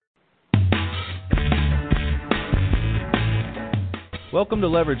Welcome to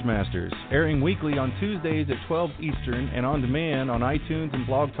Leverage Masters, airing weekly on Tuesdays at 12 Eastern and on demand on iTunes and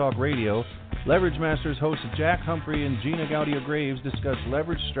Blog Talk Radio. Leverage Masters hosts Jack Humphrey and Gina Gaudio-Graves discuss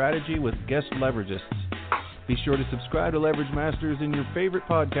leverage strategy with guest leveragists. Be sure to subscribe to Leverage Masters in your favorite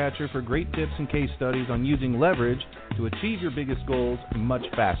podcatcher for great tips and case studies on using leverage to achieve your biggest goals much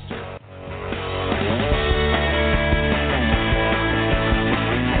faster.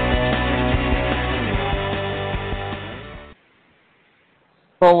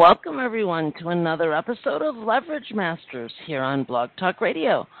 Well, welcome everyone to another episode of Leverage Masters here on Blog Talk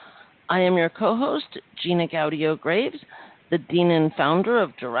Radio. I am your co-host, Gina Gaudio-Graves, the Dean and Founder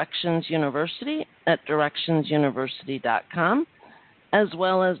of Directions University at directionsuniversity.com, as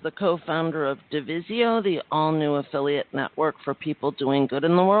well as the co-founder of Divisio, the all-new affiliate network for people doing good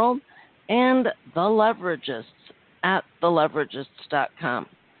in the world, and The Leveragists at theleveragists.com.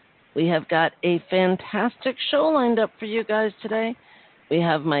 We have got a fantastic show lined up for you guys today. We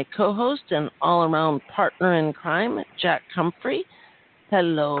have my co-host and all-around partner in crime, Jack Humphrey.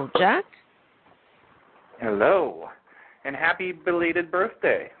 Hello, Jack. Hello, and happy belated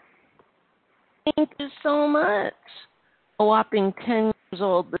birthday. Thank you so much. A whopping 10 years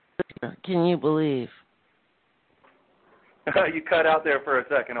old this year. Can you believe? You cut out there for a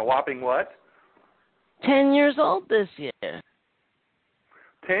second. A whopping what? 10 years old this year.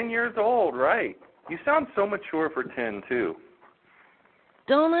 10 years old, right. You sound so mature for 10, too.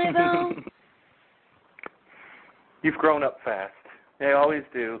 Don't I, though? You've grown up fast. They always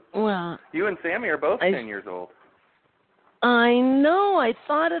do. Well, you and Sammy are both 10 years old. I know. I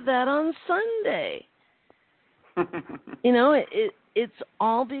thought of that on Sunday. You know, it's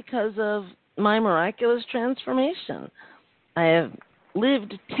all because of my miraculous transformation. I have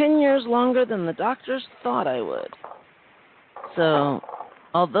lived 10 years longer than the doctors thought I would. So,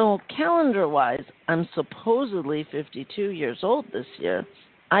 although calendar-wise I'm supposedly 52 years old this year,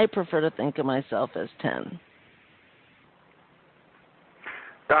 I prefer to think of myself as 10.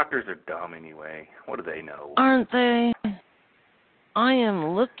 Doctors are dumb anyway. What do they know? Aren't they? I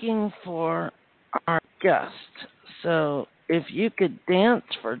am looking for our guest. So if you could dance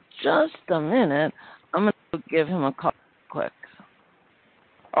for just a minute, I'm going to give him a call quick.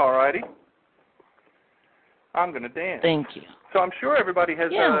 All righty. I'm going to dance. Thank you. So I'm sure everybody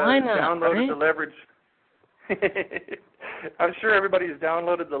has downloaded the Leverage. I'm sure everybody's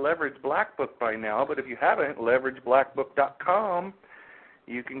downloaded the Leverage Black Book by now, but if you haven't, leverageblackbook.com,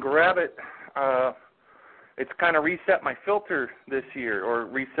 you can grab it. It's kind of reset my filter this year, or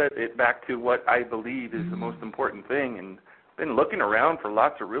reset it back to what I believe is the most important thing, and been looking around for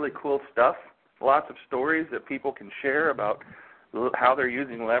lots of really cool stuff, lots of stories that people can share about how they're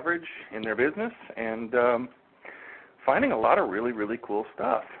using leverage in their business, and finding a lot of really, really cool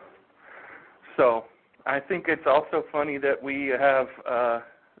stuff. So I think it's also funny that we have a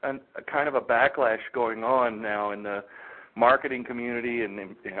kind of a backlash going on now in the marketing community and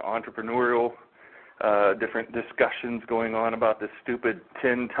in entrepreneurial different discussions going on about this stupid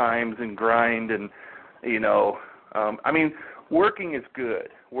 10 times and grind. And, you know, I mean, working is good.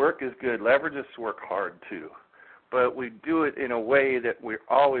 Work is good. Leveragists work hard, too. But we do it in a way that we're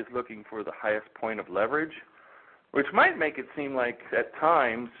always looking for the highest point of leverage, which might make it seem like at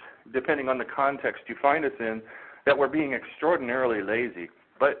times, depending on the context you find us in, that we're being extraordinarily lazy.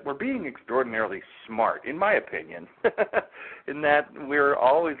 But we're being extraordinarily smart, in my opinion, in that we're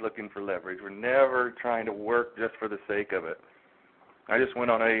always looking for leverage. We're never trying to work just for the sake of it. I just went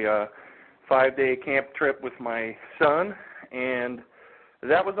on a 5-day camp trip with my son, and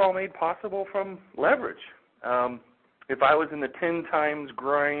that was all made possible from leverage. If I was in the 10 times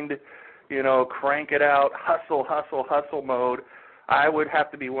grind, you know, crank it out, hustle mode, I would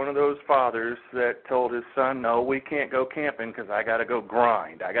have to be one of those fathers that told his son, no, we can't go camping because I got to go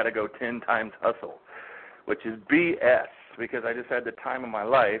grind. I got to go 10 times hustle, which is BS because I just had the time of my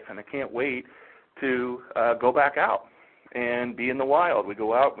life, and I can't wait to go back out and be in the wild. We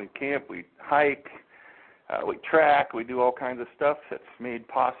go out, we camp, we hike, we track, we do all kinds of stuff that's made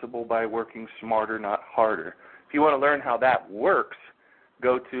possible by working smarter, not harder. If you want to learn how that works,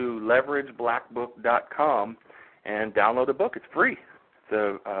 go to leverageblackbook.com and download the book. It's free.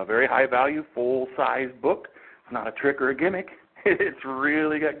 It's a very high-value, full-size book. It's not a trick or a gimmick. It's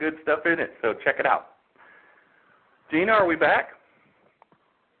really got good stuff in it, so check it out. Gina, are we back?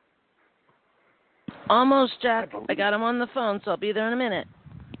 Almost, Jack. I got him on the phone, so I'll be there in a minute.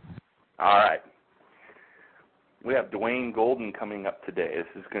 All right. We have Dwayne Golden coming up today. This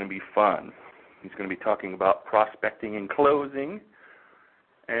is going to be fun. He's going to be talking about prospecting and closing.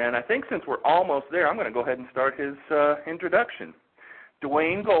 And I think since we're almost there, I'm going to go ahead and start his introduction.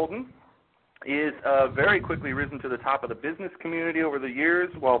 Dwayne Golden is very quickly risen to the top of the business community over the years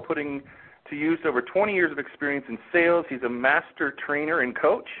while putting to use over 20 years of experience in sales. He's a master trainer and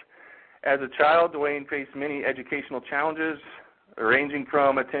coach. As a child, Dwayne faced many educational challenges, ranging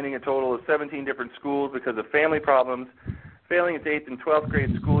from attending a total of 17 different schools because of family problems, failing his 8th and 12th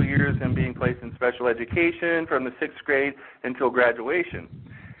grade school years, and being placed in special education from the 6th grade until graduation.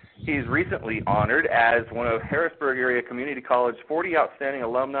 He's recently honored as one of Harrisburg Area Community College's 40 outstanding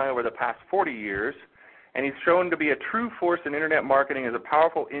alumni over the past 40 years, and he's shown to be a true force in Internet marketing as a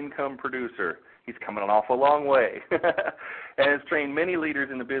powerful income producer. He's come an awful long way and has trained many leaders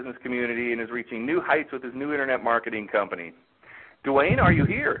in the business community and is reaching new heights with his new Internet marketing company. Dwayne, are you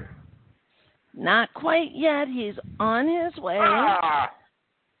here? Not quite yet. He's on his way. I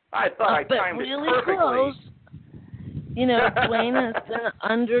thought I timed really it perfectly. Close. You know, Dwayne has been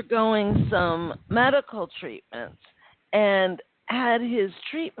undergoing some medical treatments and had his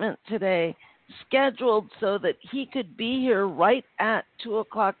treatment today scheduled so that he could be here right at 2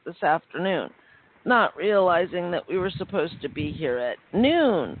 o'clock this afternoon, not realizing that we were supposed to be here at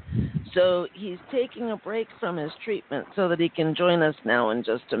noon. So he's taking a break from his treatment so that he can join us now in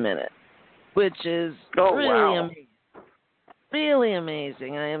just a minute, which is amazing. Really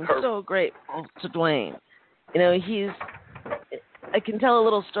amazing. I am so grateful to Dwayne. You know, I can tell a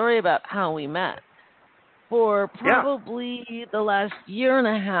little story about how we met. For probably the last year and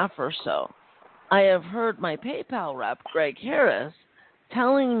a half or so, I have heard my PayPal rep, Greg Harris,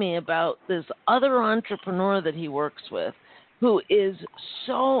 telling me about this other entrepreneur that he works with who is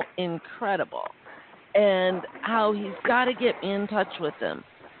so incredible and how he's got to get me in touch with him.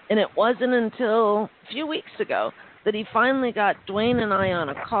 And it wasn't until a few weeks ago that he finally got Dwayne and I on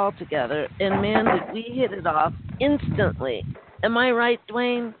a call together, and man, did we hit it off instantly. Am I right,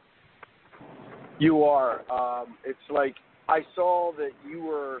 Dwayne? You are. It's like I saw that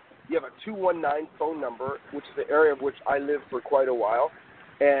you have a 219 phone number, which is the area of which I lived for quite a while,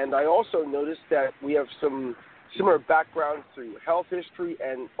 and I also noticed that we have some similar backgrounds through health history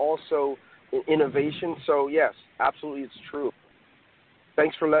and also in innovation. So yes, absolutely, it's true.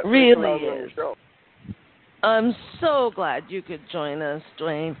 Thanks for letting me on the show. I'm so glad you could join us,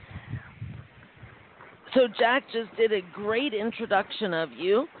 Dwayne. So Jack just did a great introduction of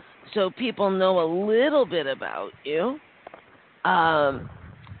you, so people know a little bit about you. I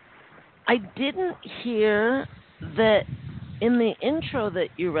didn't hear that in the intro that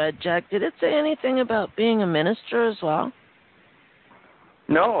you read, Jack. Did it say anything about being a minister as well?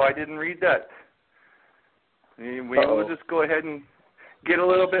 No, I didn't read that. We'll just go ahead and get a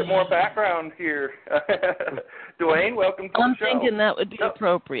little bit more background here. Dwayne, welcome to the show. I'm thinking that would be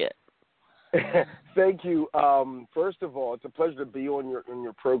appropriate. Thank you. First of all, it's a pleasure to be on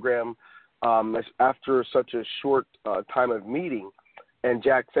your program after such a short time of meeting. And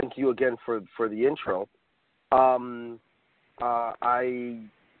Jack, thank you again for the intro.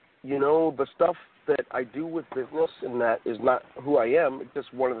 The stuff that I do with business, and that is not who I am. It's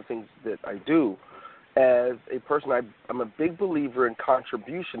just one of the things that I do. As a person, I'm a big believer in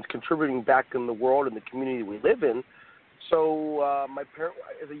contributing back in the world and the community we live in. So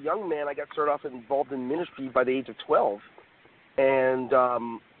as a young man, I got started off involved in ministry by the age of 12, and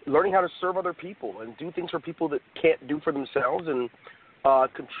learning how to serve other people and do things for people that can't do for themselves, and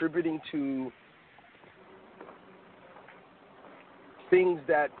contributing to things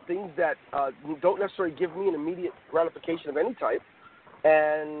that don't necessarily give me an immediate gratification of any type.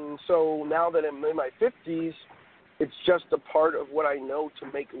 And so now that I'm in my 50s, it's just a part of what I know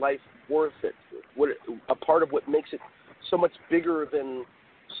to make life worth it, a part of what makes it so much bigger than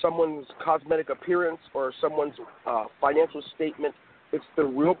someone's cosmetic appearance or someone's financial statement. It's the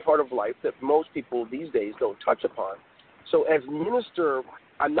real part of life that most people these days don't touch upon. So as minister,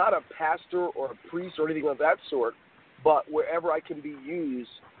 I'm not a pastor or a priest or anything of that sort, but wherever I can be used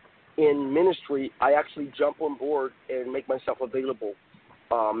in ministry, I actually jump on board and make myself available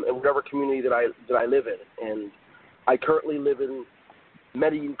in whatever community that I live in. And I currently live in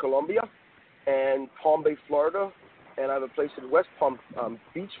Medellin, Colombia, and Palm Bay, Florida, and I have a place in West Palm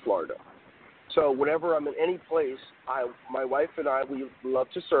Beach, Florida. So whenever I'm in any place, my wife and I, we love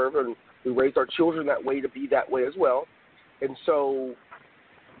to serve, and we raised our children that way to be that way as well. And so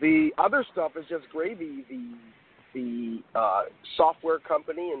the other stuff is just gravy, the software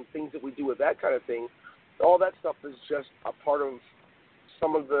company and things that we do with that kind of thing. All that stuff is just a part of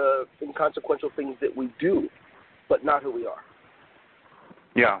some of the inconsequential things that we do, but not who we are.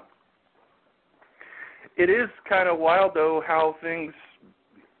 Yeah. It is kind of wild, though, how things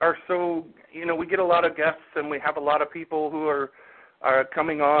are so, we get a lot of guests and we have a lot of people who are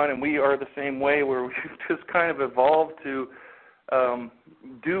coming on, and we are the same way, where we've just kind of evolved to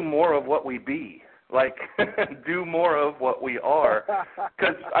do more of what we be. Like, do more of what we are.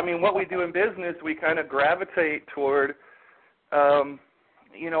 Because, I mean, what we do in business, we kind of gravitate toward,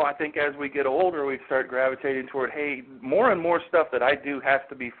 I think as we get older, we start gravitating toward, hey, more and more stuff that I do has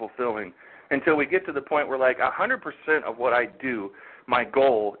to be fulfilling, until we get to the point where, like, 100% of what I do, my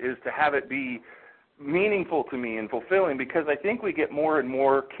goal is to have it be meaningful to me and fulfilling, because I think we get more and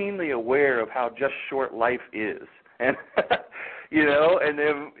more keenly aware of how just short life is. And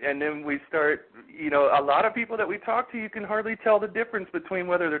and then we start, a lot of people that we talk to, you can hardly tell the difference between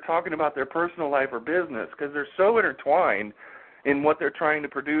whether they're talking about their personal life or business, because they're so intertwined in what they're trying to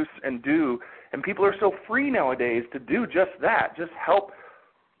produce and do. And people are so free nowadays to do just that, just help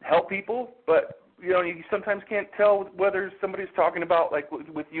people. But, you sometimes can't tell whether somebody's talking about, like,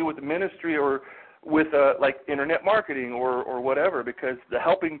 with you with the ministry or with, like, internet marketing or whatever, because the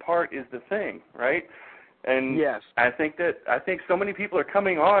helping part is the thing, right? And yes. I think so many people are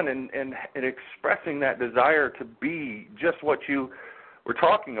coming on and expressing that desire to be just what you were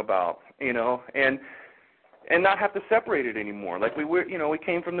talking about, and not have to separate it anymore. Like we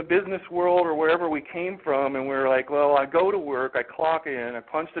came from the business world or wherever we came from, and we're like, well, I go to work, I clock in, I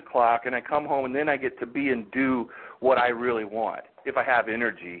punch the clock, and I come home, and then I get to be and do what I really want, if I have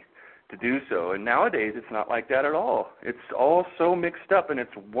energy to do so. And nowadays it's not like that at all. It's all so mixed up, and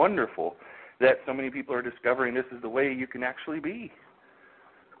it's wonderful that so many people are discovering this is the way you can actually be.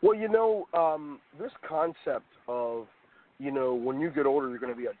 Well, this concept of, when you get older, you're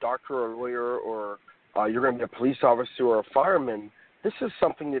going to be a doctor or a lawyer, or you're going to be a police officer or a fireman, this is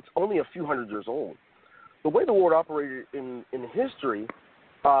something that's only a few hundred years old. The way the world operated in history,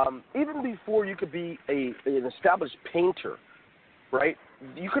 even before you could be an established painter, right?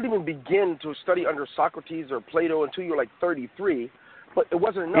 You couldn't even begin to study under Socrates or Plato until you were like 33. But it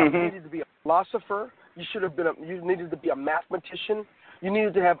wasn't enough. Mm-hmm. You needed to be a philosopher. You needed to be a mathematician. You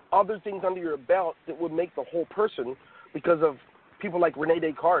needed to have other things under your belt that would make the whole person, because of people like Rene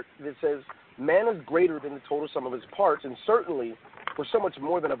Descartes that says man is greater than the total sum of his parts, and certainly we're so much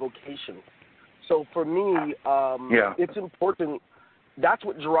more than a vocation. So for me, it's important. That's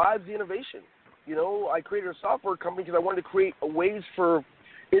what drives the innovation. I created a software company because I wanted to create ways for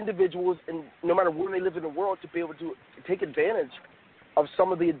individuals, and no matter where they live in the world, to be able to take advantage of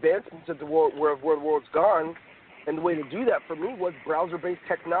some of the advancements of the world, where the world's gone. And the way to do that for me was browser-based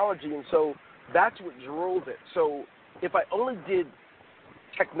technology, and so that's what drove it. So if I only did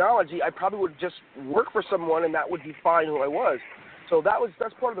technology, I probably would just work for someone, and that would define who I was. So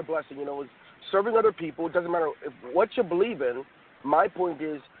that's part of the blessing, is serving other people. It doesn't matter what you believe in. My point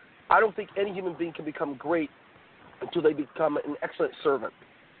is, I don't think any human being can become great until they become an excellent servant.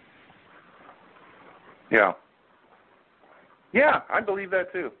 Yeah. Yeah, I believe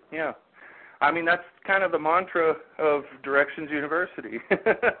that too. Yeah. I mean, that's kind of the mantra of Directions University, is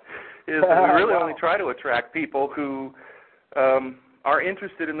that we really only try to attract people who are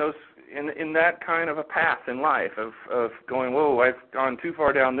interested in those in that kind of a path in life of going, whoa, I've gone too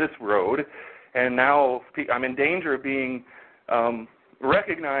far down this road, and now I'm in danger of being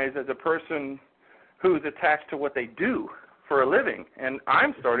recognized as a person who's attached to what they do for a living, and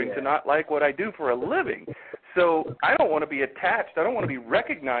I'm starting to not like what I do for a living. So I don't want to be attached. I don't want to be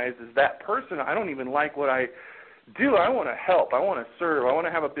recognized as that person. I don't even like what I do. I want to help. I want to serve. I want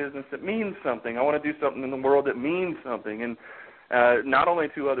to have a business that means something. I want to do something in the world that means something, and not only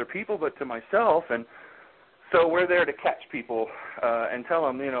to other people but to myself. And so we're there to catch people and tell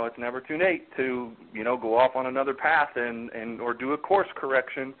them, it's never too late to, go off on another path and or do a course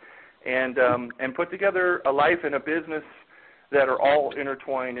correction and put together a life and a business that are all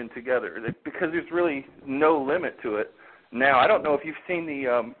intertwined and together, because there's really no limit to it. Now, I don't know if you've seen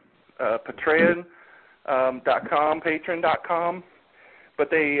the patron.com, but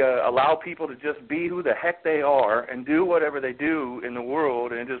they allow people to just be who the heck they are and do whatever they do in the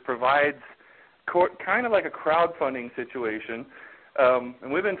world, and it just provides kind of like a crowdfunding situation. And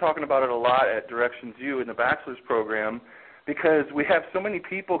we've been talking about it a lot at Directions U in the bachelor's program, because we have so many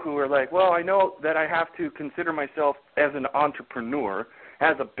people who are like, well, I know that I have to consider myself as an entrepreneur,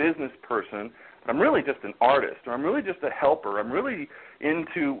 as a business person, but I'm really just an artist, or I'm really just a helper. I'm really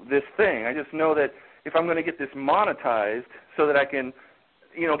into this thing. I just know that if I'm going to get this monetized so that I can,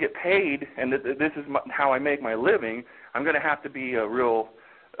 get paid, and that this is how I make my living, I'm going to have to be a real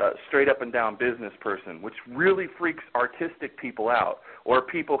straight up and down business person, which really freaks artistic people out, or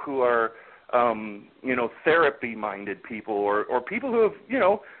people who are therapy-minded people, or people who have,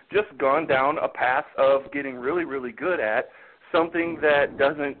 just gone down a path of getting really, really good at something that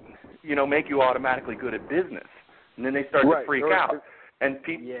doesn't, make you automatically good at business. And then they start to freak out. And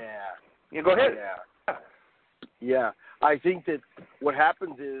people, go ahead. Yeah. Yeah, I think that what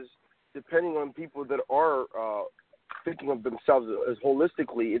happens is, depending on people that are thinking of themselves as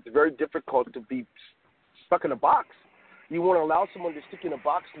holistically, it's very difficult to be stuck in a box. You want to allow someone to stick in a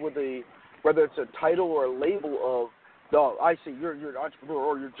box with whether it's a title or a label of, no, I say you're an entrepreneur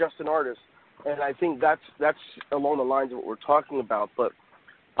or you're just an artist, and I think that's along the lines of what we're talking about. But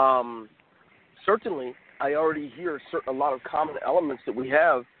certainly, I already hear a lot of common elements that we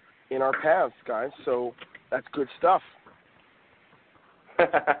have in our paths, guys. So that's good stuff.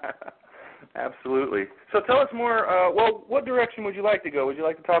 Absolutely. So tell us more, what direction would you like to go? Would you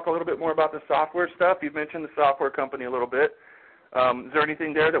like to talk a little bit more about the software stuff? You've mentioned the software company a little bit. Is there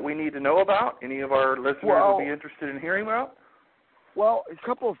anything there that we need to know about? Any of our listeners would be interested in hearing about? Well, a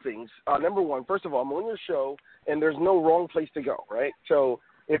couple of things. Number one, first of all, I'm on your show, and there's no wrong place to go, right? So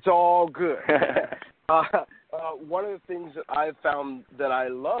it's all good. One of the things that I've found that I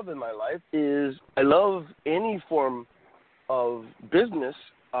love in my life is I love any form of business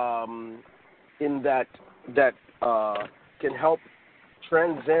in that can help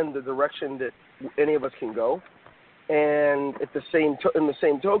transcend the direction that any of us can go. And at the same in the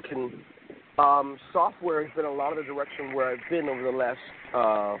same token, software has been a lot of the direction where I've been over the last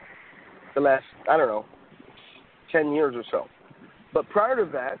I don't know 10 years or so. But prior to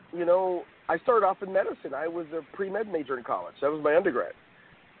that, I started off in medicine. I was a pre-med major in college. That was my undergrad.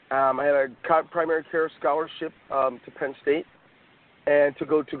 I had a primary care scholarship to Penn State, and to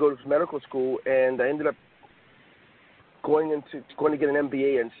go to medical school, and I ended up going to get an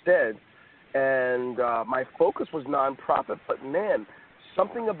MBA instead. And my focus was nonprofit, but man,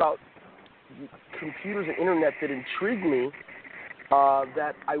 something about computers and internet that intrigued me.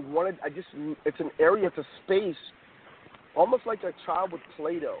 That it's an area, it's a space, almost like a child with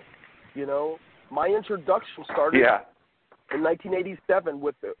Play-Doh. My introduction started in 1987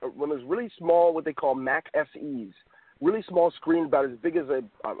 when it was really small, what they call Mac SEs, really small screen, about as big as a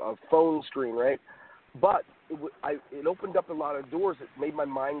phone screen, right? But it opened up a lot of doors. It made my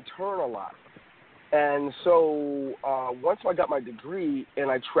mind turn a lot. And so once I got my degree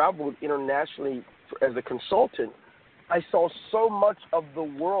and I traveled internationally as a consultant, I saw so much of the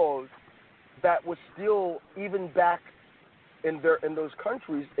world that was still, even back in those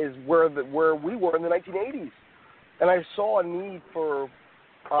countries, is where we were in the 1980s. And I saw a need for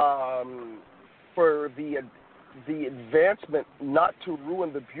the advancement, not to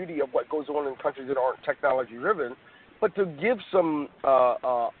ruin the beauty of what goes on in countries that aren't technology-driven, but to give some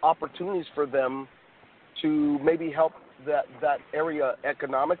opportunities for them to maybe help that area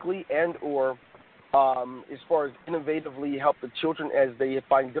economically and or as far as innovatively help the children as they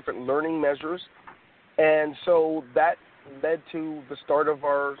find different learning measures. And so that led to the start of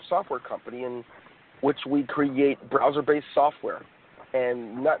our software company, in which we create browser-based software.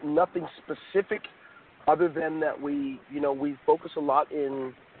 And nothing specific other than that we focus a lot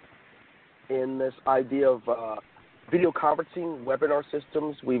in this idea of video conferencing, webinar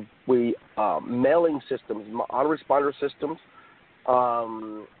systems, we mailing systems, autoresponder systems,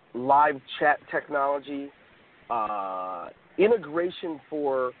 live chat technology, integration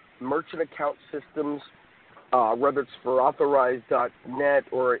for merchant account systems, whether it's for authorized.net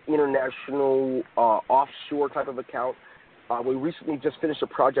or international offshore type of account. We recently just finished a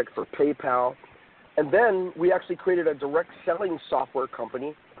project for PayPal. And then we actually created a direct selling software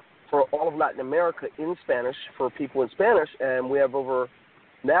company for all of Latin America in Spanish, for people in Spanish, and we're in over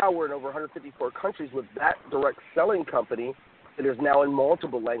 154 countries with that direct selling company that is now in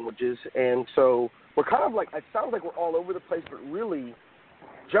multiple languages. And so we're kind of like, it sounds like we're all over the place, but really,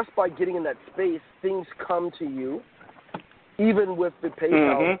 just by getting in that space, things come to you. Even with the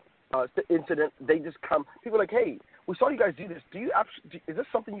PayPal incident, they just come. People are like, hey, we saw you guys do this. Is this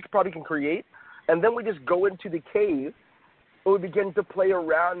something you probably can create? And then we just go into the cave, and we begin to play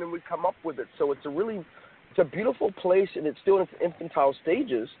around, and we come up with it. So it's a beautiful place, and it's still in its infantile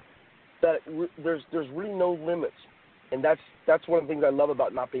stages. That there's really no limits, and that's one of the things I love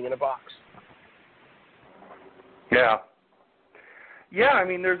about not being in a box. Yeah. I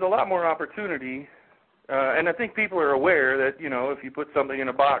mean, there's a lot more opportunity, and I think people are aware that if you put something in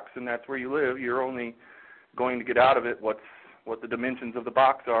a box and that's where you live, you're only going to get out of it what the dimensions of the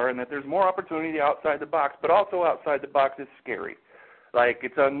box are, and that there's more opportunity outside the box. But also outside the box is scary. Like,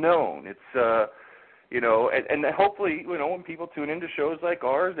 it's unknown. It's, and hopefully, when people tune into shows like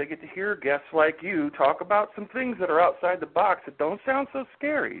ours, they get to hear guests like you talk about some things that are outside the box that don't sound so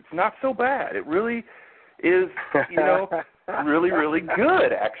scary. It's not so bad. It really is, really, really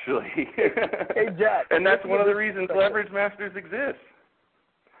good, actually. Hey, Jack. And that's one of the reasons Leverage Masters exists.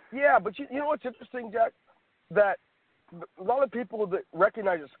 Yeah, but you know what's interesting, Jack? That a lot of people that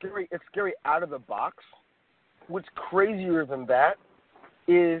recognize it's scary out of the box, what's crazier than that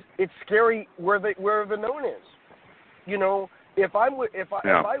is it's scary where the known is. You know, if I work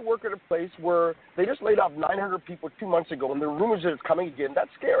at a place where they just laid off 900 people 2 months ago and there are rumors that it's coming again, that's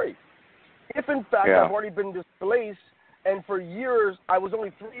scary. If in fact I've already been displaced and for years I was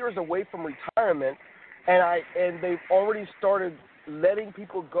only 3 years away from retirement, and they've already started letting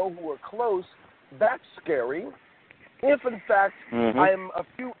people go who are close, that's scary. If in fact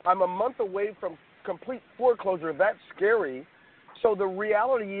I'm a month away from complete foreclosure, that's scary. So the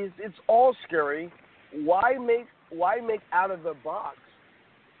reality is it's all scary. Why make out of the box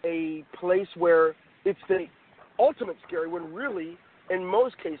a place where it's the ultimate scary when really, in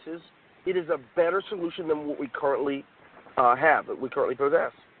most cases, it is a better solution than what we currently have, that we currently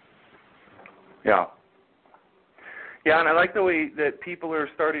possess. Yeah. Yeah, and I like the way that people are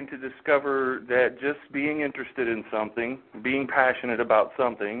starting to discover that just being interested in something, being passionate about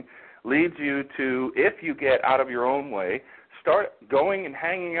something, leads you to, if you get out of your own way, start going and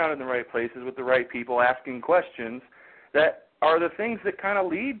hanging out in the right places with the right people, asking questions that are the things that kind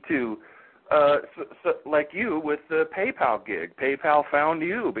of lead to, like you with the PayPal gig. PayPal found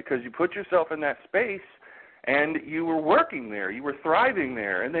you because you put yourself in that space and you were working there. You were thriving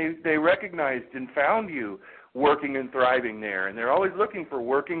there, and they recognized and found you working and thriving there. And they're always looking for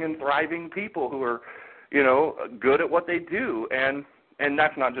working and thriving people who are, you know, good at what they do. And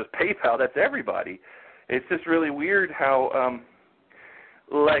that's not just PayPal, that's everybody. It's just really weird how,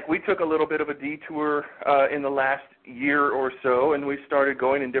 like, we took a little bit of a detour in the last year or so, and we started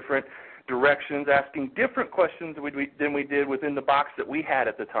going in different directions, asking different questions than we did within the box that we had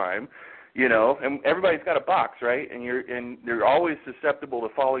at the time, you know. And everybody's got a box, right? And you're always susceptible to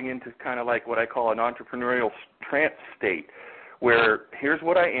falling into kind of like what I call an entrepreneurial trance state, where here's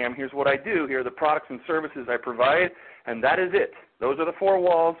what I am, here's what I do, here are the products and services I provide, and that is it. Those are the four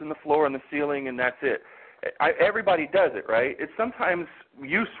walls and the floor and the ceiling, and that's it. Everybody does it, right? It's sometimes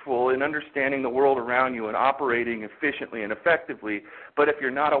useful in understanding the world around you and operating efficiently and effectively, but if you're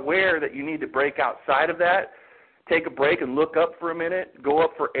not aware that you need to break outside of that, take a break and look up for a minute, go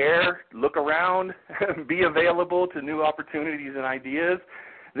up for air, look around, be available to new opportunities and ideas,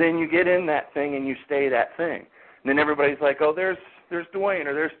 then you get in that thing and you stay that thing. And then everybody's like, oh, there's Dwayne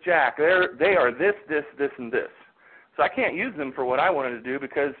or there's Jack. They are this, and this. So I can't use them for what I wanted to do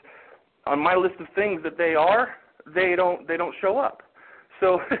because on my list of things that they don't show up.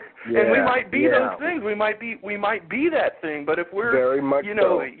 So and we might be those things. We might be that thing. But if we're very much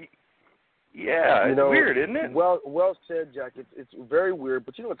so. It's weird, isn't it? Well said, Jack. It's very weird.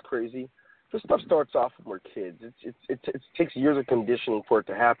 But you know what's crazy? This stuff starts off when we're kids. It takes years of conditioning for it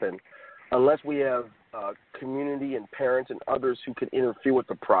to happen. Unless we have community and parents and others who can interfere with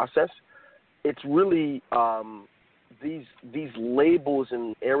the process, it's really these labels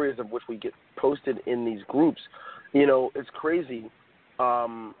and areas of which we get posted in these groups. You know, it's crazy. As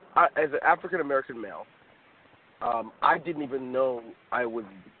an African-American male, I didn't even know I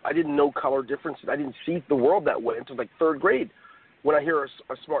didn't know color differences. I didn't see the world that way until like third grade when I hear a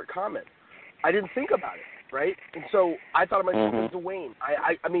smart comment. I didn't think about it, right? And so I thought of myself as Dwayne.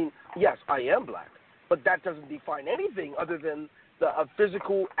 I mean, yes, I am black, but that doesn't define anything other than a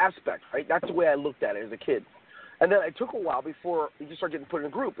physical aspect, right? That's the way I looked at it as a kid. And then it took a while before you just start getting put in a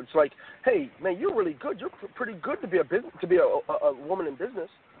group. It's like, hey, man, you're really good. You're pretty good to be a woman in business.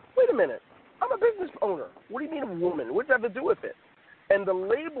 Wait a minute. I'm a business owner. What do you mean a woman? What does that have to do with it? And the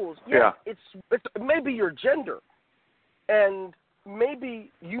labels, it's maybe your gender. And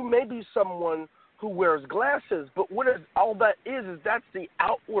maybe you may be someone who wears glasses, but what is all that is that's the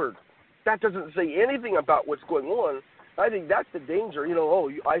outward. That doesn't say anything about what's going on. I think that's the danger. You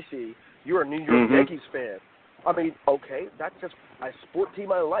know, I see you're a New York Yankees fan. I mean, okay, that's just a sport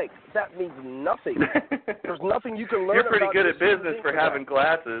team I like. That means nothing. There's nothing you can learn about. You're pretty good at business for having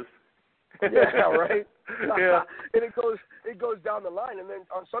glasses. Yeah, right? Yeah. And it goes down the line, and then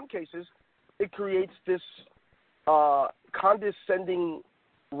on some cases, it creates this condescending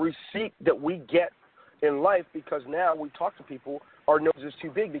receipt that we get in life because now we talk to people, our nose is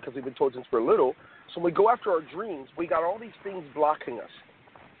too big because we've been told since we're little. So when we go after our dreams, we got all these things blocking us.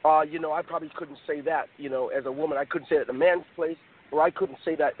 You know, I probably couldn't say that, you know, as a woman. I couldn't say it at a man's place, or I couldn't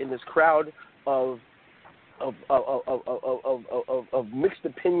say that in this crowd of mixed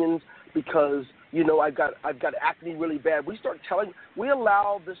opinions because, you know, I've got acne really bad. We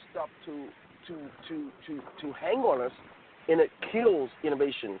allow this stuff to hang on us, and it kills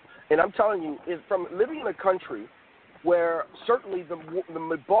innovation. And I'm telling you, from living in a country where certainly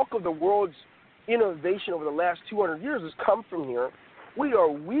the bulk of the world's innovation over the last 200 years has come from here, we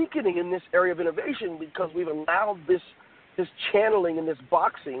are weakening in this area of innovation because we've allowed this channeling and this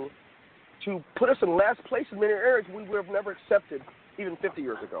boxing to put us in last place in many areas we would have never accepted even 50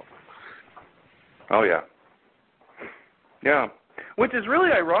 years ago. Oh, yeah. Yeah. Which is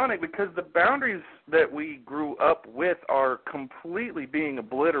really ironic because the boundaries that we grew up with are completely being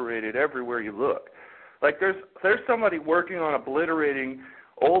obliterated everywhere you look. Like there's somebody working on obliterating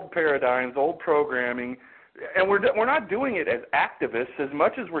old paradigms, old programming, and we're not doing it as activists as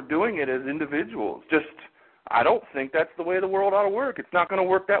much as we're doing it as individuals. Just I don't think that's the way the world ought to work. It's not going to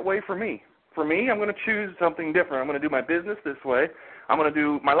work that way for me. For me, I'm going to choose something different. I'm going to do my business this way. I'm going to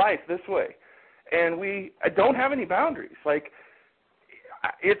do my life this way. And we don't have any boundaries. Like,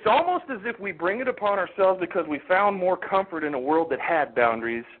 it's almost as if we bring it upon ourselves because we found more comfort in a world that had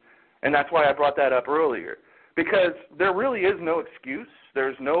boundaries, and that's why I brought that up earlier. Because there really is no excuse.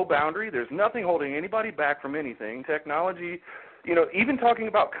 There's no boundary. There's nothing holding anybody back from anything. Technology, even talking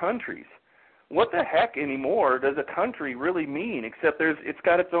about countries. What the heck anymore does a country really mean except it's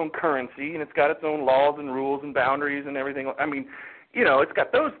got its own currency and it's got its own laws and rules and boundaries and everything. I mean, it's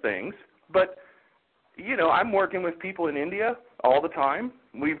got those things. But, I'm working with people in India all the time.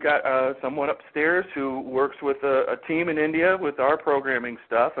 We've got someone upstairs who works with a team in India with our programming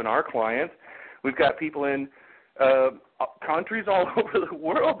stuff and our clients. We've got people in countries all over the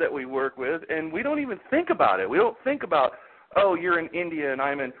world that we work with, and we don't even think about it. We don't think about, oh, you're in India and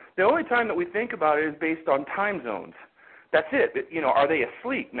I'm in. The only time that we think about it is based on time zones. That's it. Are they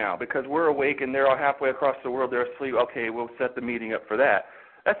asleep now? Because we're awake and they're all halfway across the world, they're asleep. Okay, we'll set the meeting up for that.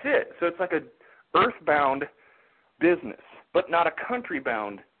 That's it. So it's like a earthbound business, but not a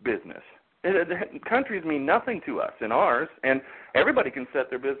country-bound business. Countries mean nothing to us in ours, and everybody can set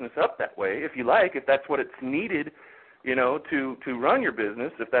their business up that way if you like, if that's what it's needed, to run your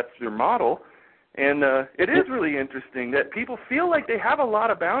business, if that's your model. And it is really interesting that people feel like they have a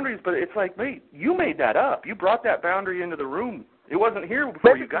lot of boundaries, but it's like, wait, you made that up. You brought that boundary into the room. It wasn't here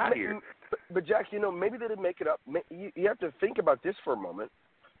before you got here. But Jack, maybe they didn't make it up. You have to think about this for a moment.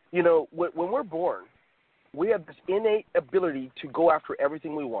 When we're born, we have this innate ability to go after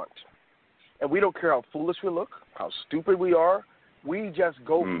everything we want. And we don't care how foolish we look, how stupid we are. We just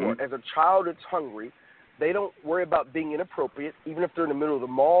go for it. As a child that's hungry, they don't worry about being inappropriate. Even if they're in the middle of the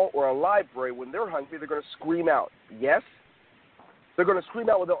mall or a library, when they're hungry, they're going to scream out. Yes? They're going to scream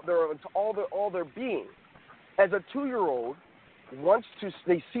out with all their being. As a 2-year-old,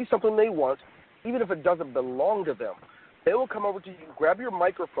 they see something they want, even if it doesn't belong to them, they will come over to you, grab your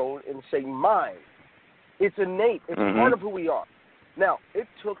microphone, and say, mine. It's innate. It's part of who we are. Now, it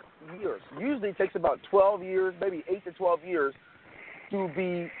took years. Usually it takes about 12 years, maybe 8 to 12 years, to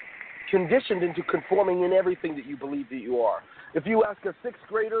be conditioned into conforming in everything that you believe that you are. If you ask a 6th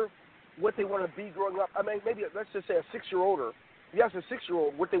grader what they want to be growing up, maybe let's just say a 6-year-older, you ask a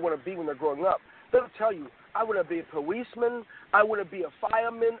 6-year-old what they want to be when they're growing up, they'll tell you, I want to be a policeman, I want to be a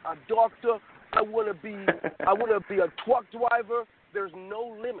fireman, a doctor, I want to be a truck driver. There's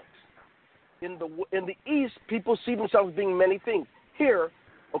no limits. In the East, people see themselves being many things. Here,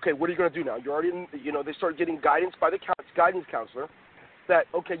 okay, what are you going to do now? You're already they start getting guidance by the guidance counselor that,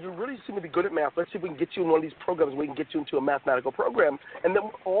 okay, you really seem to be good at math. Let's see if we can get you in one of these programs where we can get you into a mathematical program. And then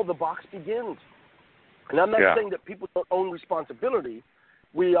all the box begins. And I'm not saying that people don't own responsibility.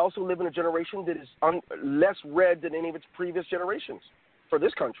 We also live in a generation that is less read than any of its previous generations for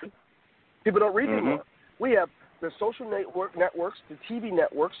this country. People don't read anymore. We have the social networks, the TV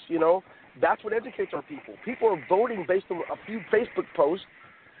networks, that's what educates our people. People are voting based on a few Facebook posts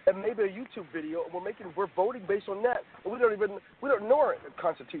and maybe a YouTube video, and we're voting based on that. And we don't know our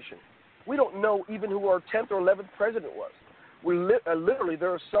Constitution. We don't know even who our 10th or 11th president was. Literally,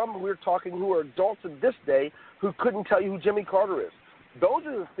 there are some we're talking who are adults in this day who couldn't tell you who Jimmy Carter is. Those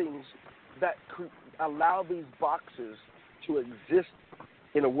are the things that allow these boxes to exist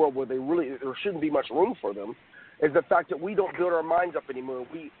in a world where there shouldn't be much room for them, is the fact that we don't build our minds up anymore.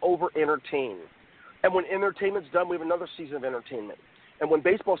 We over-entertain. And when entertainment's done, we have another season of entertainment. And when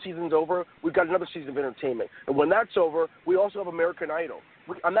baseball season's over, we've got another season of entertainment. And when that's over, we also have American Idol.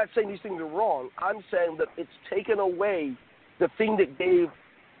 I'm not saying these things are wrong. I'm saying that it's taken away the thing that gave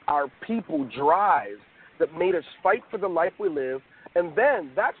our people drive, that made us fight for the life we live. And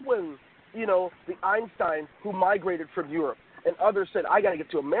then that's when, the Einstein who migrated from Europe and others said, I got to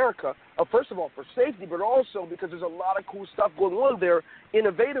get to America, first of all, for safety, but also because there's a lot of cool stuff going on there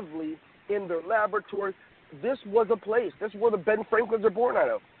innovatively in their laboratory. This was a place. This is where the Ben Franklins are born out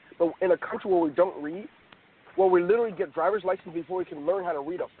of. But in a country where we don't read, where we literally get driver's license before we can learn how to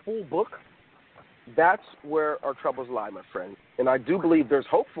read a full book, that's where our troubles lie, my friend. And I do believe there's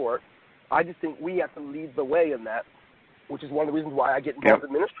hope for it. I just think we have to lead the way in that, which is one of the reasons why I get involved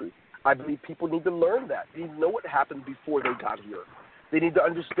in ministry. I believe people need to learn that. They need to know what happened before they got here. They need to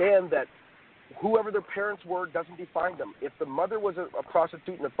understand that whoever their parents were doesn't define them. If the mother was a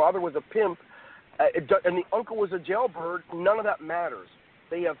prostitute and the father was a pimp, and the uncle was a jailbird, none of that matters.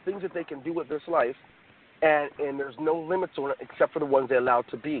 They have things that they can do with this life, and there's no limits on it except for the ones they're allowed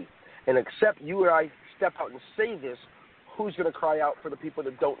to be. And except you and I step out and say this, who's going to cry out for the people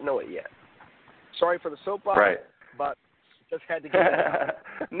that don't know it yet? Sorry for the soapbox, right. But just had to get it out.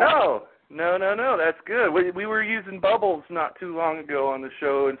 No, that's good. We were using bubbles not too long ago on the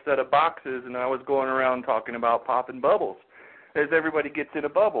show instead of boxes, and I was going around talking about popping bubbles as everybody gets in a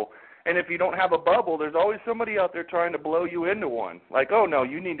bubble. And if you don't have a bubble, there's always somebody out there trying to blow you into one. Like, oh, no,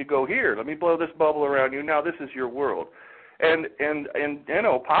 you need to go here. Let me blow this bubble around you. Now this is your world. And you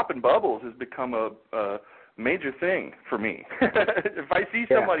know, popping bubbles has become a major thing for me. If I see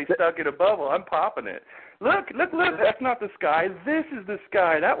somebody stuck in a bubble, I'm popping it. Look, that's not the sky. This is the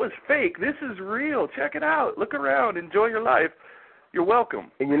sky. That was fake. This is real. Check it out. Look around. Enjoy your life. You're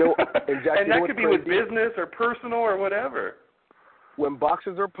welcome. And you know, and that could be with business or personal or whatever. When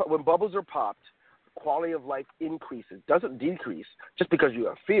bubbles are popped, quality of life increases. Doesn't decrease just because you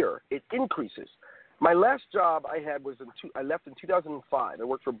have fear. It increases. My last job I had was I left in 2005. I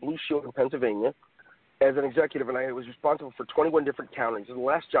worked for Blue Shield in Pennsylvania as an executive, and I was responsible for 21 different counties. It was the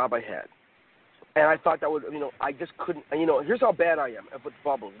last job I had. And I thought that was, I just couldn't, here's how bad I am with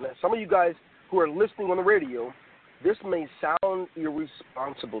bubbles. Now, some of you guys who are listening on the radio, this may sound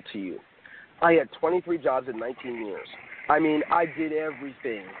irresponsible to you. I had 23 jobs in 19 years. I did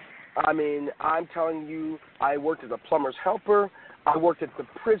everything. I'm telling you, I worked as a plumber's helper. I worked at the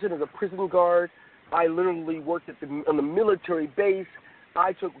prison as a prison guard. I literally worked on the military base.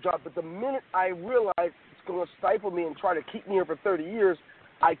 I took jobs. But the minute I realized it's going to stifle me and try to keep me here for 30 years,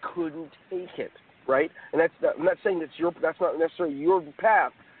 I couldn't take it, right? And I'm not saying that's not necessarily your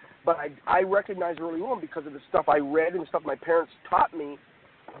path, but I recognized early on because of the stuff I read and the stuff my parents taught me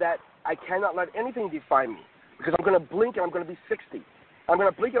that I cannot let anything define me. Because I'm going to blink and I'm going to be 60. I'm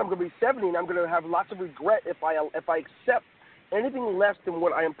going to blink and I'm going to be 70, and I'm going to have lots of regret if I accept anything less than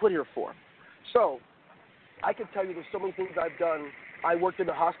what I am put here for. So I can tell you there's so many things I've done. I worked in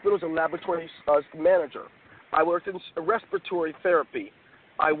the hospital as a laboratory manager. I worked in respiratory therapy.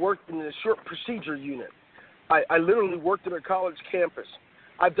 I worked in the short procedure unit. I literally worked at a college campus.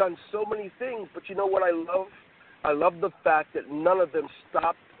 I've done so many things, but you know what I love? I love the fact that none of them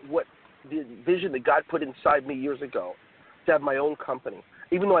stopped what the vision that God put inside me years ago to have my own company.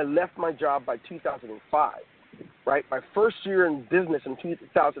 Even though I left my job by 2005, right? My first year in business in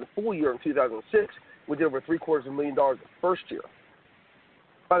 2000, full year in 2006, we did over $750,000 the first year.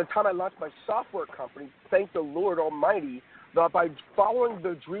 By the time I launched my software company, thank the Lord Almighty, that by following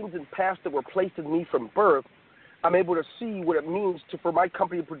the dreams and paths that were placed in me from birth, I'm able to see what it means for my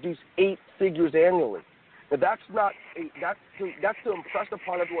company to produce 8 figures annually. Now, that's to impress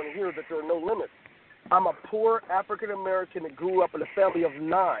upon everyone here that there are no limits. I'm a poor African American that grew up in a family of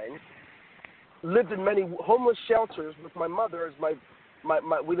 9, lived in many homeless shelters with my mother as my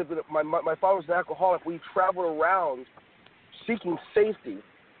father was an alcoholic. We traveled around seeking safety,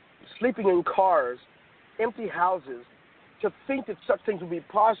 sleeping in cars, empty houses. To think that such things would be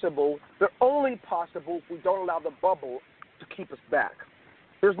possible, they're only possible if we don't allow the bubble to keep us back.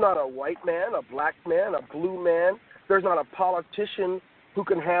 There's not a white man, a black man, a blue man. There's not a politician who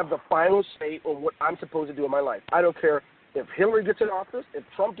can have the final say on what I'm supposed to do in my life. I don't care if Hillary gets in office, if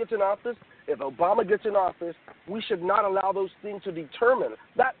Trump gets in office, if Obama gets in office. We should not allow those things to determine.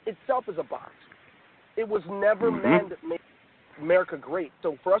 That itself is a box. It was never man that made America great.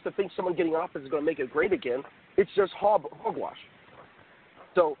 So for us to think someone getting office is going to make it great again, it's just hogwash.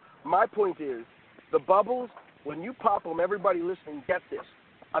 So my point is, the bubbles, when you pop them, everybody listening, get this.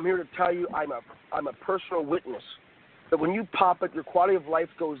 I'm here to tell you I'm a personal witness that when you pop it, your quality of life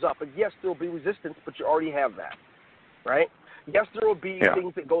goes up. And yes, there will be resistance, but you already have that, right? Yes, there will be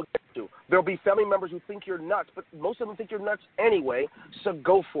things that go against you. There will be family members who think you're nuts, but most of them think you're nuts anyway, so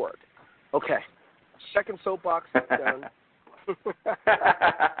go for it. Okay, second soapbox done.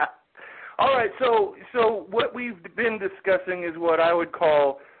 All right, so what we've been discussing is what I would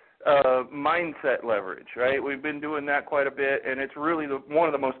call mindset leverage, right? We've been doing that quite a bit, and it's really one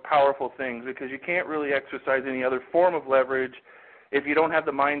of the most powerful things because you can't really exercise any other form of leverage if you don't have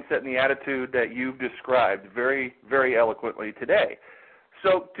the mindset and the attitude that you've described very, very eloquently today.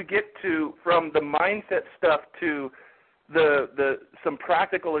 So to get from the mindset stuff to some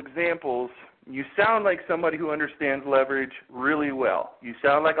practical examples, you sound like somebody who understands leverage really well. You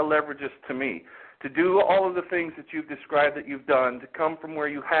sound like a leveragist to me. To do all of the things that you've described that you've done, to come from where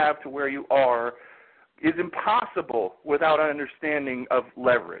you have to where you are, is impossible without an understanding of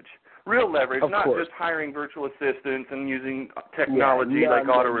leverage. Real leverage, not just hiring virtual assistants and using technology like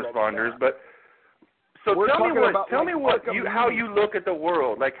autoresponders, but So We're tell me how you look at the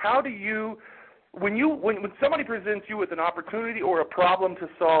world. Like, how do you, when somebody presents you with an opportunity or a problem to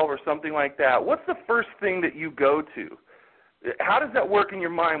solve or something like that, what's the first thing that you go to? How does that work in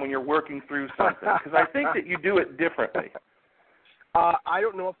your mind when you're working through something? Because I think that you do it differently. I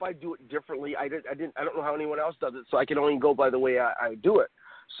don't know if I do it differently. I don't know how anyone else does it, so I can only go by the way I do it.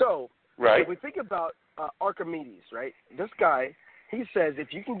 So, right. If we think about Archimedes, right? This guy, he says,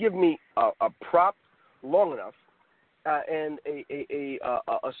 if you can give me a prop long enough and a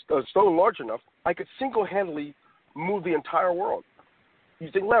stone large enough, I could single-handedly move the entire world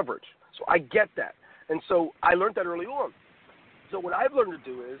using leverage. So I get that. And so I learned that early on. So what I've learned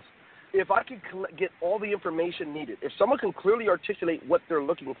to do is, if I can get all the information needed, if someone can clearly articulate what they're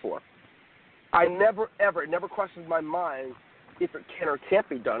looking for, it never crosses my mind if it can or can't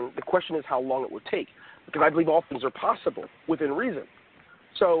be done. The question is how long it would take, because I believe all things are possible within reason.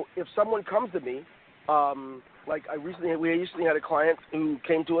 So if someone comes to me, like we recently had a client who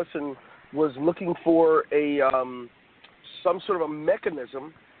came to us and was looking for some sort of a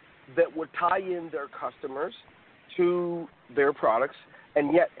mechanism that would tie in their customers to their products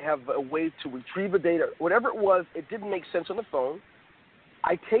and yet have a way to retrieve the data. Whatever it was, it didn't make sense on the phone.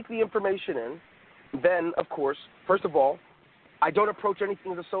 I take the information in. Then, of course, first of all, I don't approach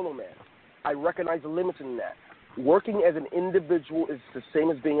anything as a solo man. I recognize the limits in that. Working as an individual is the same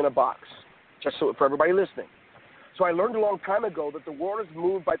as being in a box, just so for everybody listening. So I learned a long time ago that the world is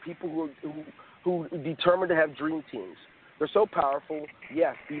moved by people who determined to have dream teams. They're so powerful.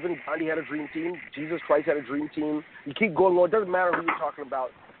 Yes, even Gandhi had a dream team. Jesus Christ had a dream team. You keep going on. It doesn't matter who you're talking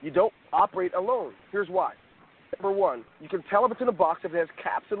about. You don't operate alone. Here's why. Number one, you can tell if it's in a box if it has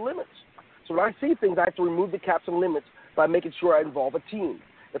caps and limits. So when I see things, I have to remove the caps and limits by making sure I involve a team.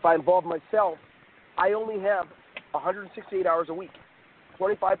 If I involve myself, I only have 168 hours a week.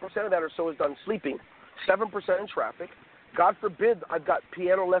 25% of that or so is done sleeping, 7% in traffic. God forbid I've got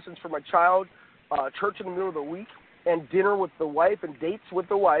piano lessons for my child, church in the middle of the week, and dinner with the wife and dates with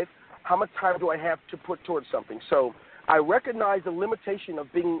the wife. How much time do I have to put towards something? So I recognize the limitation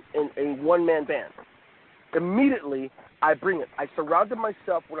of being in a one-man band. Immediately, I bring it. I surrounded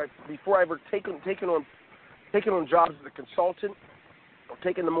myself before I ever taken on jobs as a consultant or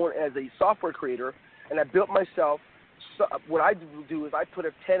taken them on as a software creator, and I built myself. So what I do is I put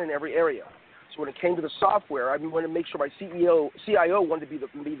a 10 in every area. So when it came to the software, I wanted to make sure my CIO wanted to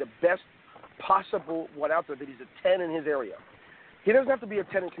be the best possible one out there, that he's a 10 in his area. He doesn't have to be a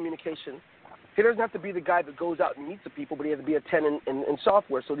 10 in communication. He doesn't have to be the guy that goes out and meets the people, but he has to be a 10 in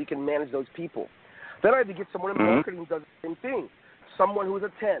software so that he can manage those people. Then I had to get someone in marketing who does the same thing, someone who is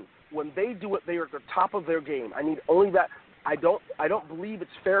a 10. When they do it, they are at the top of their game. I need only that. I don't believe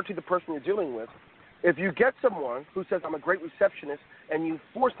it's fair to the person you're dealing with. If you get someone who says, I'm a great receptionist, and you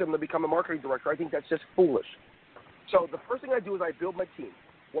force them to become a marketing director, I think that's just foolish. So the first thing I do is I build my team.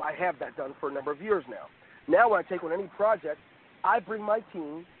 Well, I have that done for a number of years now. Now when I take on any project, I bring my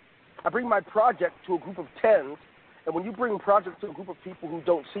project to a group of 10s, and when you bring projects to a group of people who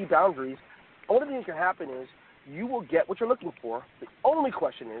don't see boundaries, the only thing that can happen is you will get what you're looking for. The only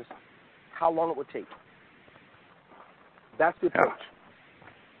question is how long it would take. That's the approach.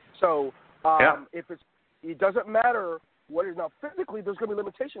 So it doesn't matter what is now physically. There's going to be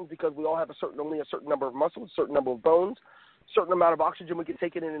limitations because we all have only a certain number of muscles, a certain number of bones, certain amount of oxygen we can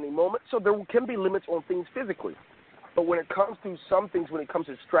take in any moment. So there can be limits on things physically. But when it comes to some things, when it comes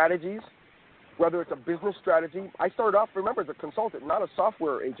to strategies, whether it's a business strategy, I started off, remember, as a consultant, not a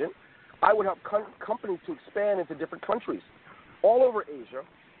software agent. I would help companies to expand into different countries, all over Asia,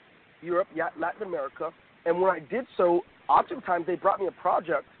 Europe, Latin America. And when I did so, oftentimes they brought me a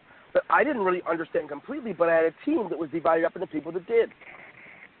project that I didn't really understand completely, but I had a team that was divided up into people that did.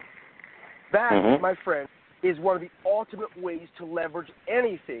 That, my friend, is one of the ultimate ways to leverage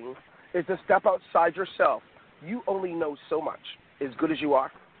anything, is to step outside yourself. You only know so much, as good as you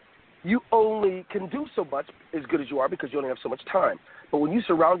are. You only can do so much, as good as you are, because you only have so much time. But when you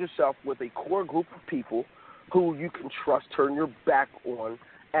surround yourself with a core group of people who you can trust, turn your back on,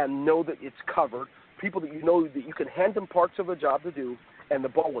 and know that it's covered, people that you know that you can hand them parts of a job to do, and the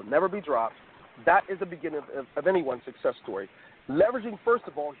ball will never be dropped, that is the beginning of anyone's success story. Leveraging, first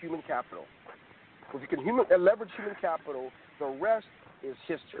of all, human capital. If you can leverage human capital, the rest is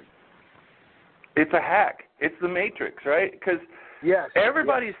history. It's a hack. It's the Matrix, right? Because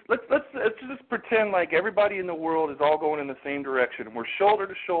everybody's. Let's just pretend like everybody in the world is all going in the same direction. We're shoulder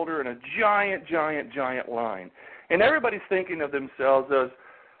to shoulder in a giant line, and everybody's thinking of themselves as,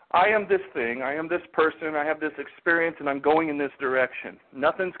 I am this thing, I am this person, I have this experience, and I'm going in this direction.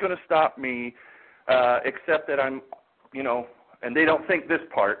 Nothing's going to stop me except that I'm, and they don't think this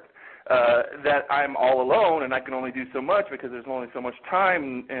part. that I'm all alone and I can only do so much because there's only so much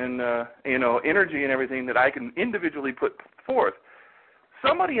time and energy and everything that I can individually put forth.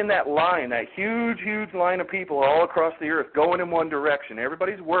 Somebody in that line, that huge, huge line of people all across the earth going in one direction.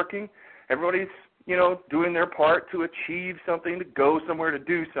 Everybody's working. Everybody's, doing their part to achieve something, to go somewhere, to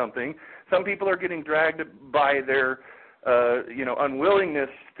do something. Some people are getting dragged by their, unwillingness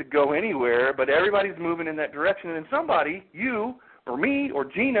to go anywhere, but everybody's moving in that direction. And somebody, you or me or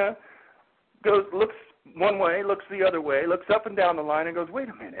Gina, looks one way, looks the other way, looks up and down the line and goes, wait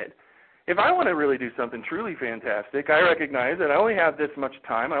a minute. If I want to really do something truly fantastic, I recognize that I only have this much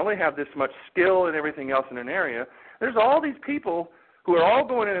time, I only have this much skill and everything else in an area. There's all these people who are all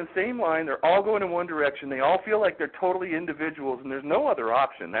going in the same line. They're all going in one direction. They all feel like they're totally individuals, and there's no other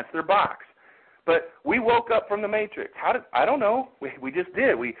option. That's their box. But we woke up from the Matrix. I don't know. We just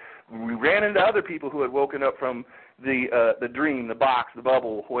did. We ran into other people who had woken up from the dream, the box, the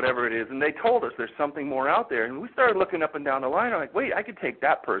bubble, whatever it is, and they told us there's something more out there. And we started looking up and down the line. I'm like, wait, I could take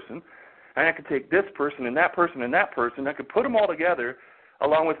that person, and I could take this person and that person and that person. I could put them all together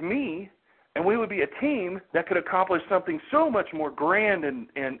along with me, and we would be a team that could accomplish something so much more grand and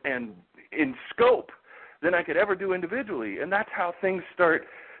in scope than I could ever do individually. And that's how things start.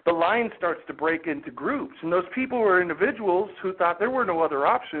 The line starts to break into groups. And those people who are individuals who thought there were no other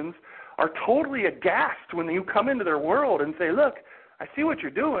options are totally aghast when you come into their world and say, look, I see what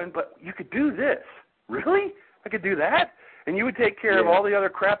you're doing, but you could do this. Really? I could do that? And you would take care of all the other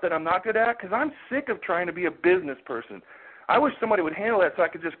crap that I'm not good at? Because I'm sick of trying to be a business person. I wish somebody would handle that so I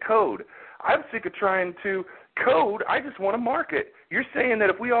could just code. I'm sick of trying to code. I just want to market. You're saying that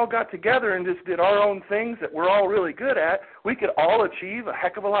if we all got together and just did our own things that we're all really good at, we could all achieve a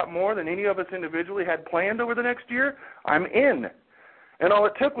heck of a lot more than any of us individually had planned over the next year? I'm in. And all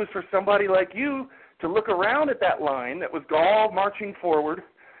it took was for somebody like you to look around at that line that was all marching forward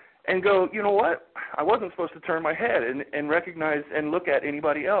and go, you know what? I wasn't supposed to turn my head and recognize and look at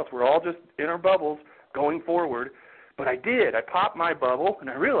anybody else. We're all just in our bubbles going forward. But I did. I popped my bubble, and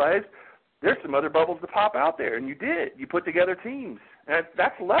I realized there's some other bubbles to pop out there, and you did. You put together teams. And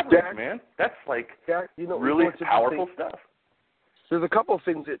that's leverage, man. That's really powerful stuff. There's a couple of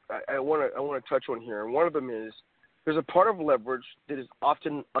things that I want to touch on here, and one of them is there's a part of leverage that is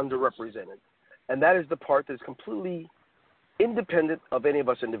often underrepresented, and that is the part that is completely independent of any of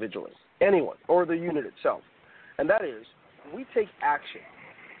us individually, anyone, or the unit itself. And that is we take action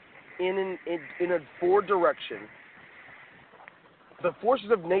in a forward direction. The forces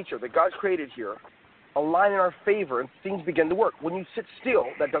of nature that God's created here align in our favor, and things begin to work. When you sit still,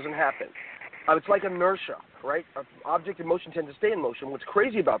 that doesn't happen. It's like inertia, right? An object in motion tends to stay in motion. What's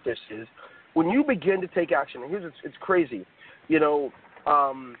crazy about this is when you begin to take action, and it's crazy. If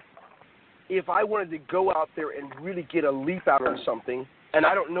I wanted to go out there and really get a leap out of something, and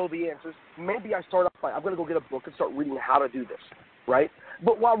I don't know the answers, maybe I start off by, I'm going to go get a book and start reading how to do this, right?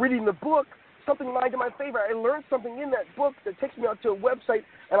 But while reading the book, something lined in my favor. I learned something in that book that takes me out to a website,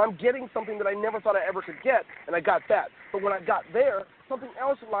 and I'm getting something that I never thought I ever could get, and I got that. But when I got there, something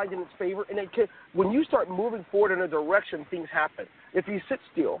else lined in its favor, and when you start moving forward in a direction, things happen. If you sit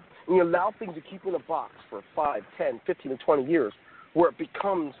still and you allow things to keep in a box for 5, 10, 15, and 20 years, where it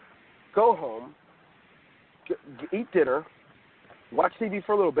becomes go home, eat dinner, watch TV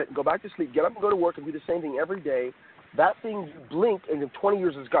for a little bit, and go back to sleep, get up and go to work and do the same thing every day, that thing, you blink, and in 20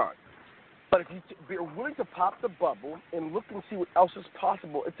 years is gone. But if you're willing to pop the bubble and look and see what else is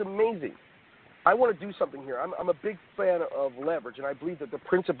possible, it's amazing. I want to do something here. I'm a big fan of leverage, and I believe that the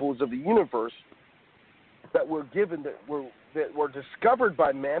principles of the universe that were given, that were discovered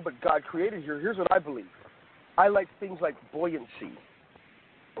by man, but God created here. Here's what I believe. I like things like buoyancy,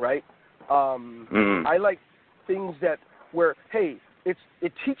 right? I like things where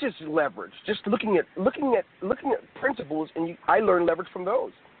it teaches leverage. Just looking at principles, and I learn leverage from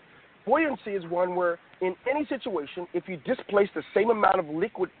those. Buoyancy is one where in any situation, if you displace the same amount of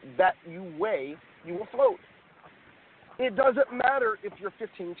liquid that you weigh, you will float. It doesn't matter if you're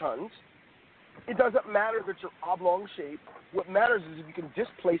 15 tons. It doesn't matter that you're oblong shaped. What matters is if you can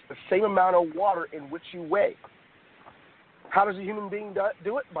displace the same amount of water in which you weigh. How does a human being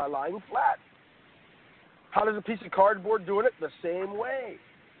do it? By lying flat. How does a piece of cardboard do it? The same way.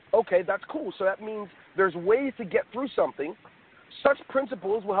 Okay, that's cool. So that means there's ways to get through something. Such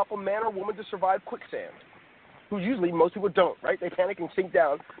principles will help a man or woman to survive quicksand, who usually most people don't, right? They panic and sink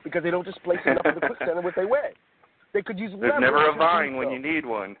down because they don't displace enough of the quicksand in what they weigh. They could use leverage. There's never a vine when you need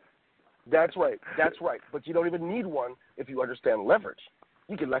one. That's right. But you don't even need one if you understand leverage.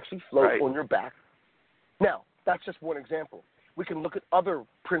 You can actually float on your back. Now, that's just one example. We can look at other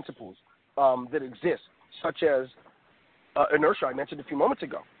principles that exist, such as inertia I mentioned a few moments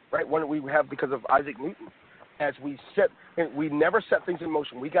ago. right? One we have because of Isaac Newton. As we never set things in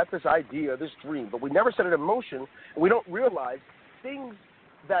motion. We got this idea, this dream, but we never set it in motion, and we don't realize things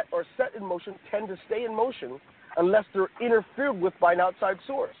that are set in motion tend to stay in motion unless they're interfered with by an outside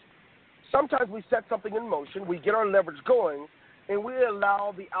source. Sometimes we set something in motion, we get our leverage going, and we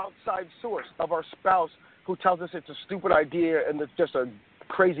allow the outside source of our spouse who tells us it's a stupid idea and it's just a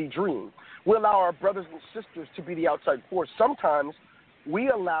crazy dream. We allow our brothers and sisters to be the outside force. Sometimes we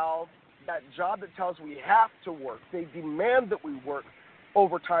allow that job that tells us we have to work, they demand that we work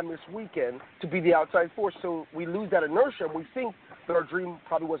overtime this weekend to be the outside force. So we lose that inertia and we think that our dream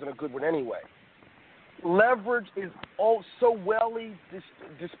probably wasn't a good one anyway. Leverage is all so well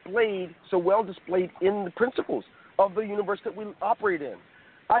displayed in the principles of the universe that we operate in.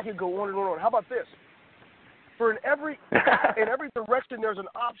 I could go on and on. How about this? For in every direction there's an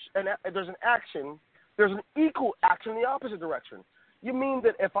option, and there's an action. There's an equal action in the opposite direction. You mean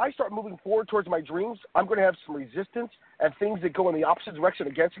that if I start moving forward towards my dreams, I'm going to have some resistance and things that go in the opposite direction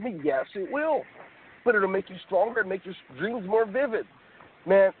against me? Yes, it will. But it'll make you stronger and make your dreams more vivid.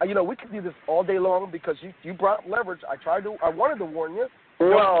 Man, we could do this all day long because you brought up leverage. I wanted to warn you.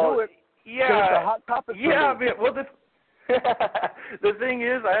 Don't do it. Yeah. It's a hot topic for me. The thing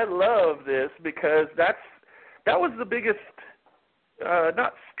is, I love this because that was the biggest,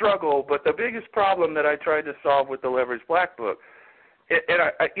 not struggle, but the biggest problem that I tried to solve with the Leverage Black Book. And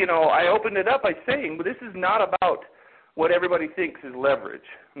I opened it up by saying, but this is not about what everybody thinks is leverage.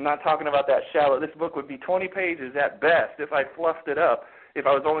 I'm not talking about that shallow. This book would be 20 pages at best if I fluffed it up, if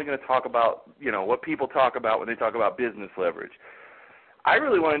I was only going to talk about, what people talk about when they talk about business leverage. I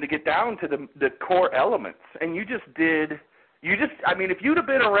really wanted to get down to the core elements, and if you'd have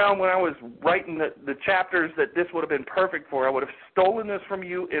been around when I was writing the chapters that this would have been perfect for, I would have stolen this from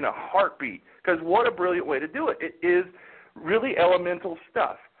you in a heartbeat, because what a brilliant way to do it. It is really elemental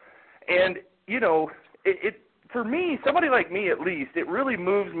stuff. And, for me, somebody like me at least, it really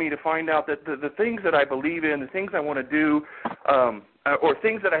moves me to find out that the things that I believe in, the things I want to do, or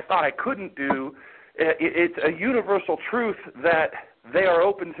things that I thought I couldn't do, it's a universal truth that they are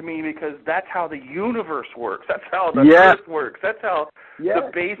open to me because that's how the universe works. That's how the earth works. That's how the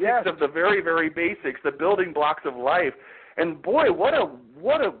basics of the very, very basics, the building blocks of life. And boy, what a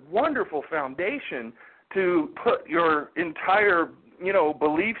wonderful foundation to put your entire,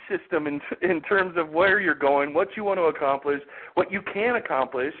 belief system in terms of where you're going, what you want to accomplish, what you can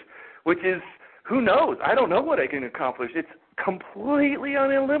accomplish, which is, who knows? I don't know what I can accomplish. It's completely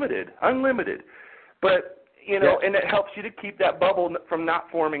unlimited. But, and it helps you to keep that bubble from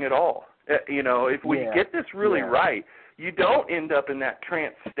not forming at all. If we get this really right, you don't end up in that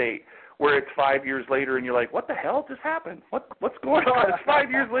trance state where it's 5 years later and you're like, what the hell just happened? What's going on? It's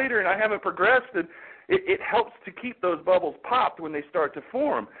 5 years later and I haven't progressed. And it helps to keep those bubbles popped when they start to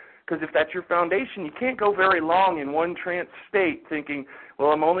form. Because if that's your foundation, you can't go very long in one trance state thinking, well,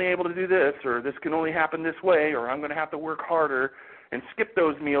 I'm only able to do this, or this can only happen this way, or I'm going to have to work harder and skip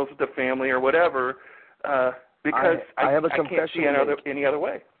those meals with the family or whatever, because I can't see any other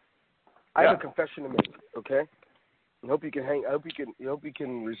way. I have a confession to make, okay? I hope you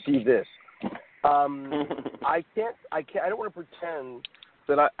can receive this. I don't want to pretend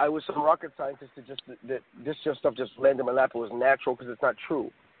that I was some rocket scientist that this stuff just landed in my lap. It was natural, because it's not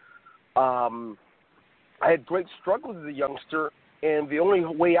true. I had great struggles as a youngster, and the only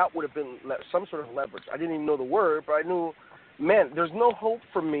way out would have been some sort of leverage. I didn't even know the word, but I knew, man, there's no hope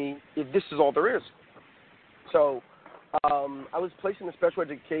for me if this is all there is. So I was placed in a special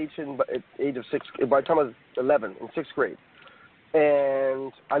education at the age of 6. By the time I was 11, in 6th grade.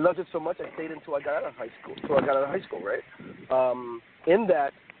 And I loved it so much, I stayed until I got out of high school. Right? In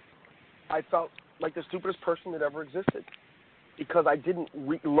that, I felt like the stupidest person that ever existed, because I didn't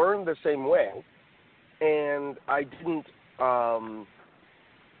learn the same way, and I couldn't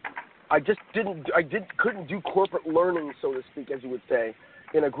do corporate learning, so to speak, as you would say,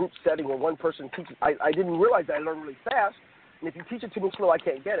 in a group setting where one person teaches. I didn't realize that I learned really fast, and if you teach it to me slow, I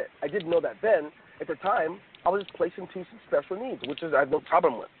can't get it. I didn't know that then. At the time, I was just placed into some special needs, which I have no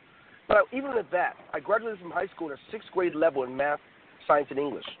problem with. But even at that, I graduated from high school at a 6th grade level in math, science, and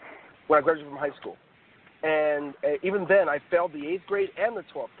English when I graduated from high school. And even then, I failed the 8th grade and the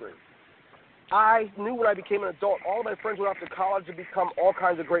 12th grade. I knew when I became an adult, all of my friends went off to college to become all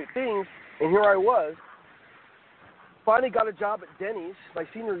kinds of great things, and here I was. Finally got a job at Denny's my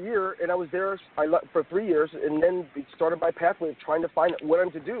senior year, and I was there for 3 years, and then started my pathway of trying to find what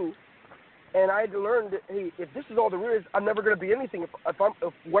I'm to do. And I had to learn that, hey, if this is all there is, I'm never going to be anything if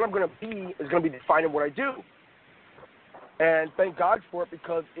what I'm going to be is going to be defining what I do. And thank God for it,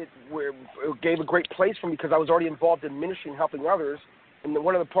 because it gave a great place for me, because I was already involved in ministry and helping others. and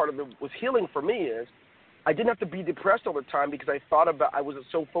one of the part of it was healing for me is I didn't have to be depressed all the time because I was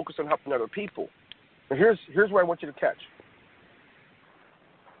so focused on helping other people. And here's where I want you to catch.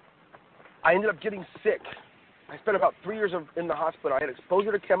 I ended up getting sick. I spent about 3 years in the hospital. I had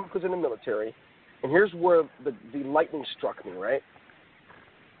exposure to chemicals in the military, and here's where the lightning struck me, right?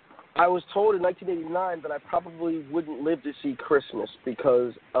 I was told in 1989 that I probably wouldn't live to see Christmas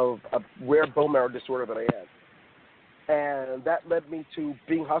because of a rare bone marrow disorder that I had. And that led me to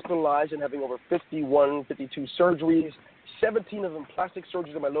being hospitalized and having over 52 surgeries, 17 of them plastic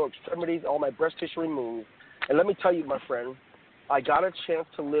surgeries on my lower extremities, all my breast tissue removed. And let me tell you, my friend, I got a chance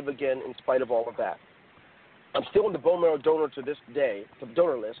to live again in spite of all of that. I'm still on the bone marrow donor to this day, the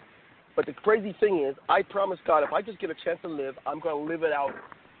donor list. But the crazy thing is, I promise God, if I just get a chance to live, I'm going to live it out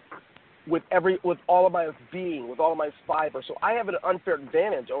with all of my being, with all of my fiber. So I have an unfair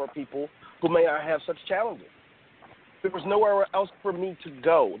advantage over people who may not have such challenges. There was nowhere else for me to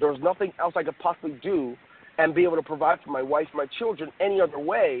go. There was nothing else I could possibly do and be able to provide for my wife, my children, any other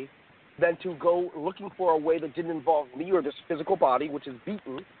way than to go looking for a way that didn't involve me or this physical body, which is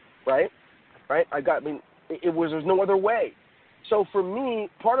beaten, right? There's no other way. So for me,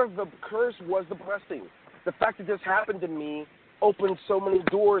 part of the curse was the blessing. The fact that this happened to me opened so many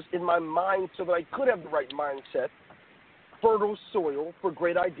doors in my mind so that I could have the right mindset, fertile soil for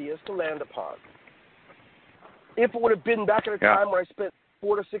great ideas to land upon. If it would have been back at a time where I spent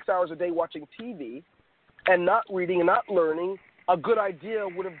 4 to 6 hours a day watching TV and not reading and not learning, a good idea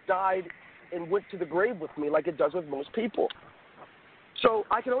would have died and went to the grave with me like it does with most people. So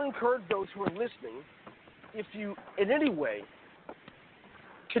I can only encourage those who are listening, if you in any way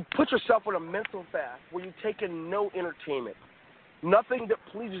could put yourself on a mental fast where you take in no entertainment, nothing that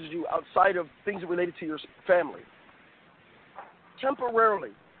pleases you outside of things related to your family,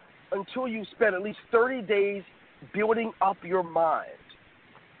 temporarily, until you spend at least 30 days building up your mind,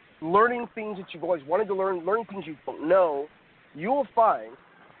 learning things that you've always wanted to learn, learning things you don't know, you will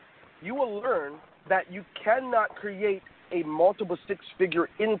learn that you cannot create a multiple six-figure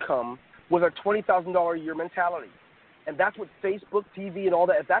income with a $20,000 a year mentality. And that's what Facebook, TV, and all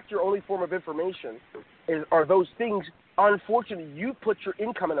that, if that's your only form of information, are those things. Unfortunately, you put your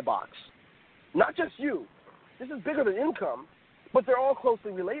income in a box. Not just you. This is bigger than income, but they're all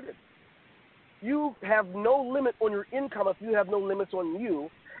closely related. You have no limit on your income if you have no limits on you.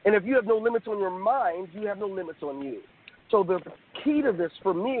 And if you have no limits on your mind, you have no limits on you. So the key to this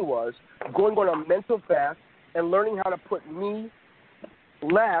for me was going on a mental fast and learning how to put me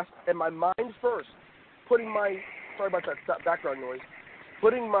last and my mind first. Putting my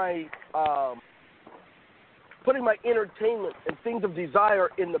entertainment and things of desire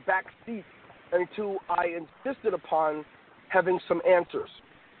in the back seat until I insisted upon having some answers.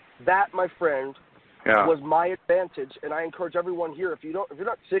 That, my friend, was my advantage, and I encourage everyone here, if you're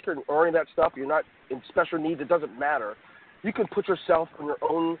not sick or any of that stuff, you're not in special needs, it doesn't matter. You can put yourself on your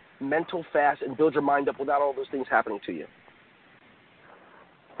own mental fast and build your mind up without all those things happening to you.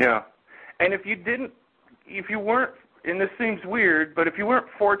 Yeah. And if you weren't, and this seems weird, but if you weren't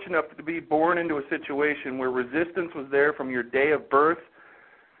fortunate enough to be born into a situation where resistance was there from your day of birth,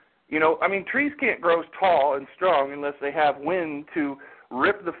 trees can't grow tall and strong unless they have wind to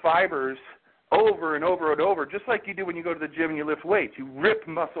rip the fibers over and over and over, just like you do when you go to the gym and you lift weights. You rip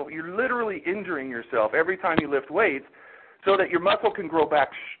muscle. You're literally injuring yourself every time you lift weights so that your muscle can grow back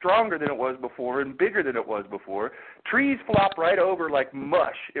stronger than it was before and bigger than it was before. Trees flop right over like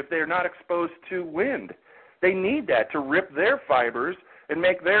mush if they're not exposed to wind. They need that to rip their fibers and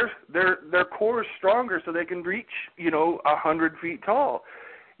make their cores stronger so they can reach, 100 feet tall.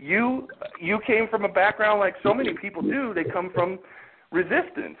 You came from a background like so many people do. They come from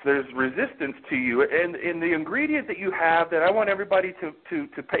resistance. There's resistance to you. And the ingredient that you have that I want everybody to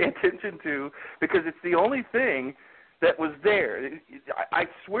pay attention to, because it's the only thing that was there. I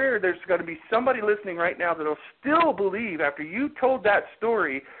swear there's going to be somebody listening right now that will still believe after you told that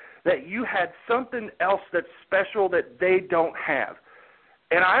story that you had something else that's special that they don't have.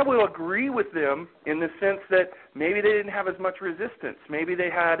 And I will agree with them in the sense that maybe they didn't have as much resistance. Maybe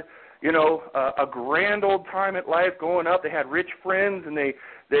they had, a grand old time at life growing up. They had rich friends, and they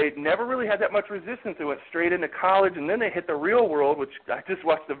never really had that much resistance. They went straight into college, and then they hit the real world, which I just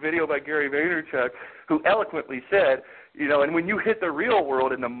watched a video by Gary Vaynerchuk, who eloquently said, and when you hit the real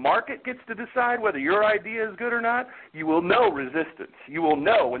world and the market gets to decide whether your idea is good or not, you will know resistance. You will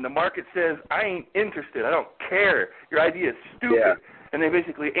know when the market says, I ain't interested, I don't care, your idea is stupid. Yeah. And they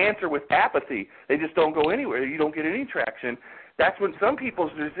basically answer with apathy. They just don't go anywhere. You don't get any traction. That's when some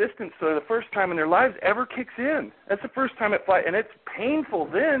people's resistance for the first time in their lives ever kicks in. That's the first time it flies. And it's painful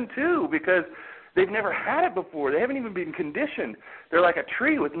then, too, because they've never had it before. They haven't even been conditioned. They're like a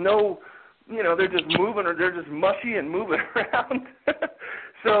tree with no, they're just moving, or they're just mushy and moving around.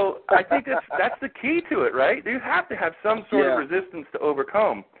 So I think that's the key to it, right? You have to have some sort of resistance to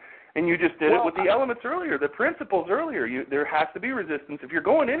overcome. And you just did it with the elements earlier, the principles earlier. There has to be resistance. If you're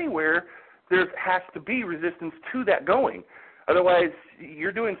going anywhere, there has to be resistance to that going. Otherwise,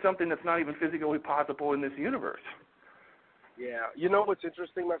 you're doing something that's not even physically possible in this universe. Yeah. You know what's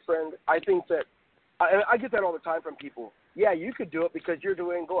interesting, my friend? I think that I get that all the time from people. Yeah, you could do it because you're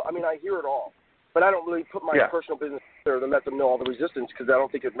doing – I mean, I hear it all. But I don't really put my personal business there to let them know all the resistance because I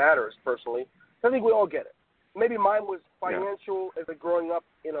don't think it matters personally. I think we all get it. Maybe mine was financial as a growing up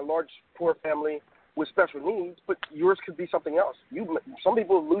in a large poor family with special needs, but yours could be something else. Some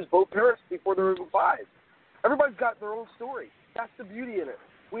people lose both parents before they're even 5. Everybody's got their own story. That's the beauty in it.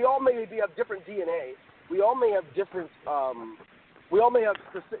 We all maybe have different DNA. We all may have different. We all may have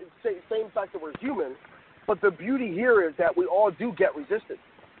the same fact that we're human, but the beauty here is that we all do get resistance.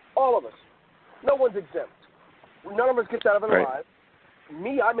 All of us. No one's exempt. None of us gets out of it alive.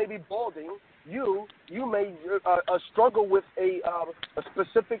 Me, I may be balding. You may struggle with a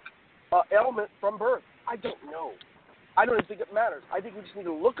specific ailment from birth. I don't know. I don't even think it matters. I think we just need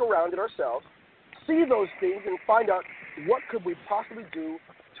to look around at ourselves, see those things, and find out what could we possibly do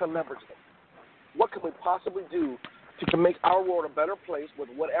to leverage them. What could we possibly do to make our world a better place with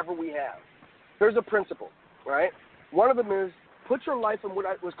whatever we have? There's a principle, right? One of them is put your life in what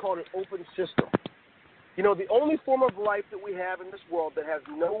was called an open system. The only form of life that we have in this world that has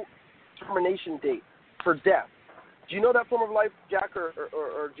no termination date for death. Do you know that form of life, Jack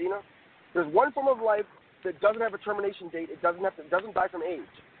or Gina? There's one form of life that doesn't have a termination date. It doesn't die from age.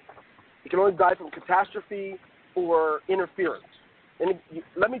 It can only die from catastrophe or interference. And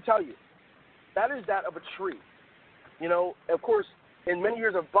let me tell you, that is that of a tree. Of course, in many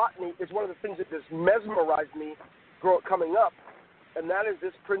years of botany, it's one of the things that just mesmerized me coming up, and that is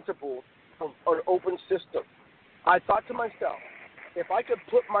this principle of an open system. I thought to myself, if I could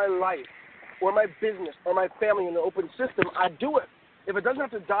put my life or my business or my family in an open system, I'd do it. If it doesn't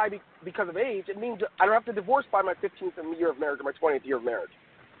have to die because of age, it means I don't have to divorce by my 15th year of marriage or my 20th year of marriage.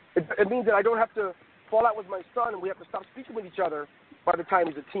 It means that I don't have to fall out with my son and we have to stop speaking with each other by the time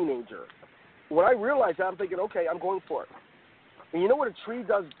he's a teenager. When I realized that, I'm thinking, okay, I'm going for it. And you know what a tree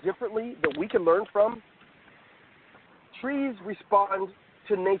does differently that we can learn from? Trees respond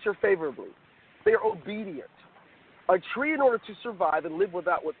to nature favorably. They are obedient. A tree, in order to survive and live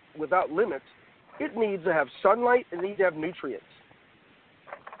without limits, it needs to have sunlight, it needs to have nutrients.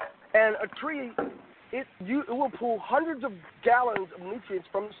 And a tree, it will pull hundreds of gallons of nutrients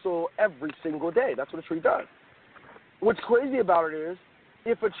from the soil every single day. That's what a tree does. What's crazy about it is,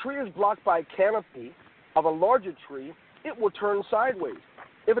 if a tree is blocked by a canopy of a larger tree, it will turn sideways.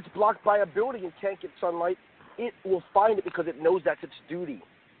 If it's blocked by a building and can't get sunlight, it will find it because it knows that's its duty.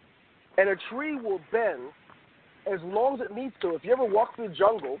 And a tree will bend as long as it needs to. If you ever walk through the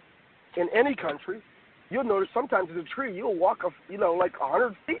jungle in any country, you'll notice sometimes there's a tree, you'll walk, like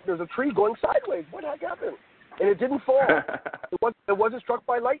 100 feet, there's a tree going sideways. What the heck happened? And it didn't fall. It wasn't struck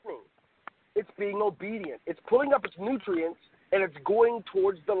by lightning. It's being obedient. It's pulling up its nutrients, and it's going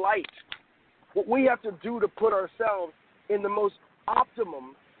towards the light. What we have to do to put ourselves in the most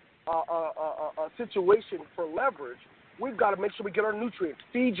optimum situation for leverage, we've got to make sure we get our nutrients.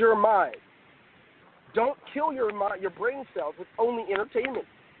 Feed your mind. Don't kill your brain cells with only entertainment.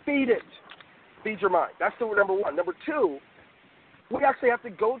 Feed it. Feed your mind. That's the number one. Number two, we actually have to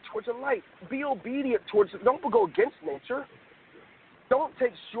go towards the light. Be obedient towards it. Don't go against nature. Don't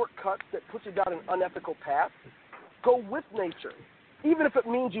take shortcuts that put you down an unethical path. Go with nature. Even if it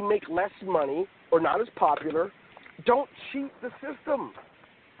means you make less money or not as popular, don't cheat the system.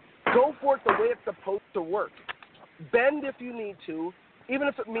 Go for it the way it's supposed to work. Bend if you need to. Even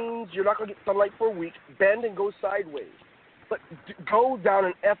if it means you're not going to get sunlight for a week, bend and go sideways. But go down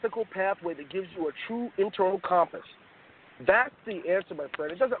an ethical pathway that gives you a true internal compass. That's the answer, my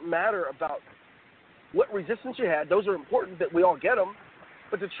friend. It doesn't matter about what resistance you had. Those are important that we all get them.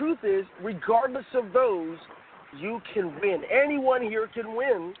 But the truth is, regardless of those, you can win. Anyone here can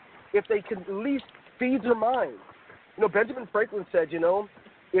win if they can at least feed their mind. Benjamin Franklin said,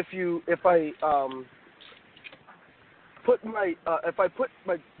 if I put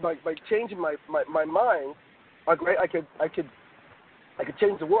my change in my mind, I could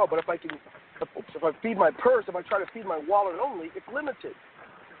change the world. But if I feed my purse, if I try to feed my wallet only, it's limited.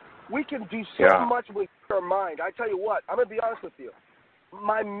 We can do so much with our mind. I tell you what, I'm gonna be honest with you.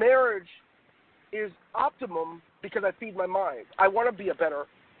 My marriage is optimum because I feed my mind. I want to be a better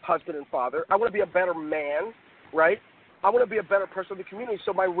husband and father. I want to be a better man, right? I want to be a better person in the community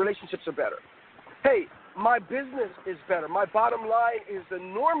so my relationships are better. hey, my business is better. My bottom line is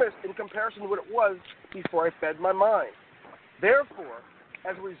enormous in comparison to what it was before I fed my mind. Therefore,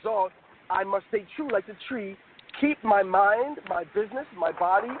 as a result, I must stay true like the tree, keep my mind, my business, my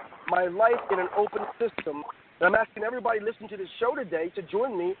body, my life in an open system. And I'm asking everybody listening to this show today to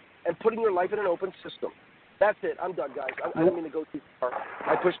join me in putting your life in an open system. That's it. I'm done, guys. I don't mean to go too far.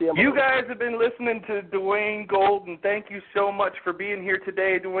 I pushed the envelope. You guys have been listening to Dwayne Golden. Thank you so much for being here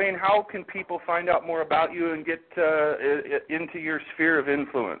today. Dwayne, how can people find out more about you and get into your sphere of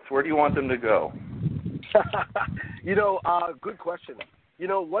influence? Where do you want them to go? Good question.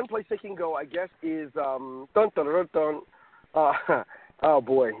 One place they can go, I guess, is oh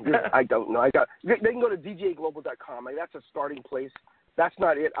boy, I don't know. They can go to djaglobal.com. That's a starting place. That's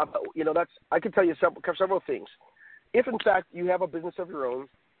not it. I can tell you several things. If in fact you have a business of your own,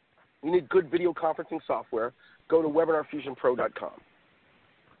 you need good video conferencing software, go to webinarfusionpro.com.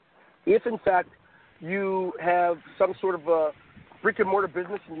 If in fact you have some sort of a brick and mortar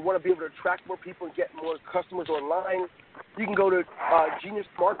business and you want to be able to attract more people and get more customers online, you can go to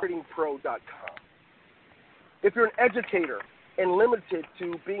geniusmarketingpro.com. If you're an educator and limited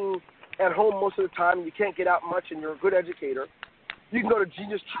to being at home most of the time and you can't get out much and you're a good educator, you can go to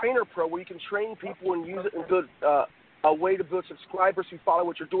Genius Trainer Pro, where you can train people and use it and build a way to build subscribers who follow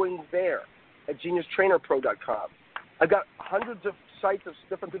what you're doing there at geniustrainerpro.com. I've got hundreds of sites of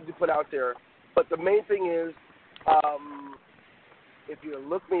different things to put out there, but the main thing is, if you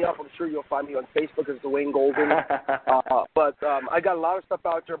look me up, I'm sure you'll find me on Facebook as Dwayne Golden. But I got a lot of stuff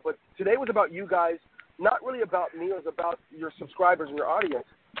out there. But today was about you guys, not really about me. It was about your subscribers and your audience,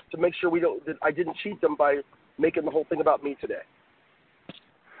 to make sure I didn't cheat them by making the whole thing about me today.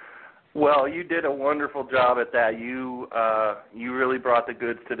 Well, you did a wonderful job at that. You really brought the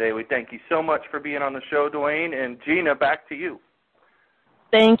goods today. We thank you so much for being on the show, Dwayne. And Gina, back to you.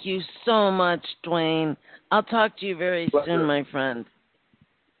 Thank you so much, Dwayne. I'll talk to you very soon, my friend.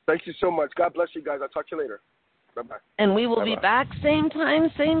 Thank you so much. God bless you guys. I'll talk to you later. Bye-bye. And we will be back same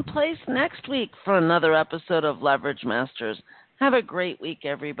time, same place next week for another episode of Leverage Masters. Have a great week,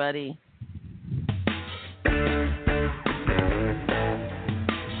 everybody.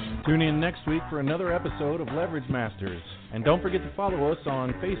 Tune in next week for another episode of Leverage Masters. And don't forget to follow us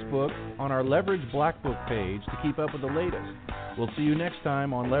on Facebook on our Leverage Black Book page to keep up with the latest. We'll see you next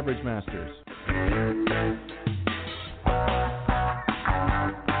time on Leverage Masters.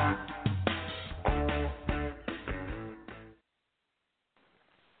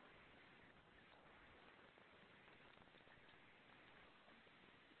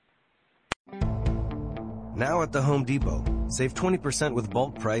 Now at the Home Depot, save 20% with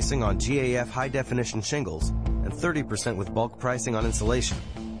bulk pricing on GAF high-definition shingles and 30% with bulk pricing on insulation.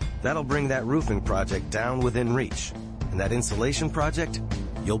 That'll bring that roofing project down within reach. And that insulation project,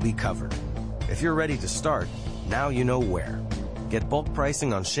 you'll be covered. If you're ready to start, now you know where. Get bulk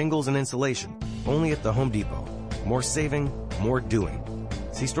pricing on shingles and insulation, only at the Home Depot. More saving, more doing.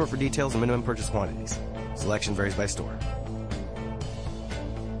 See store for details and minimum purchase quantities. Selection varies by store.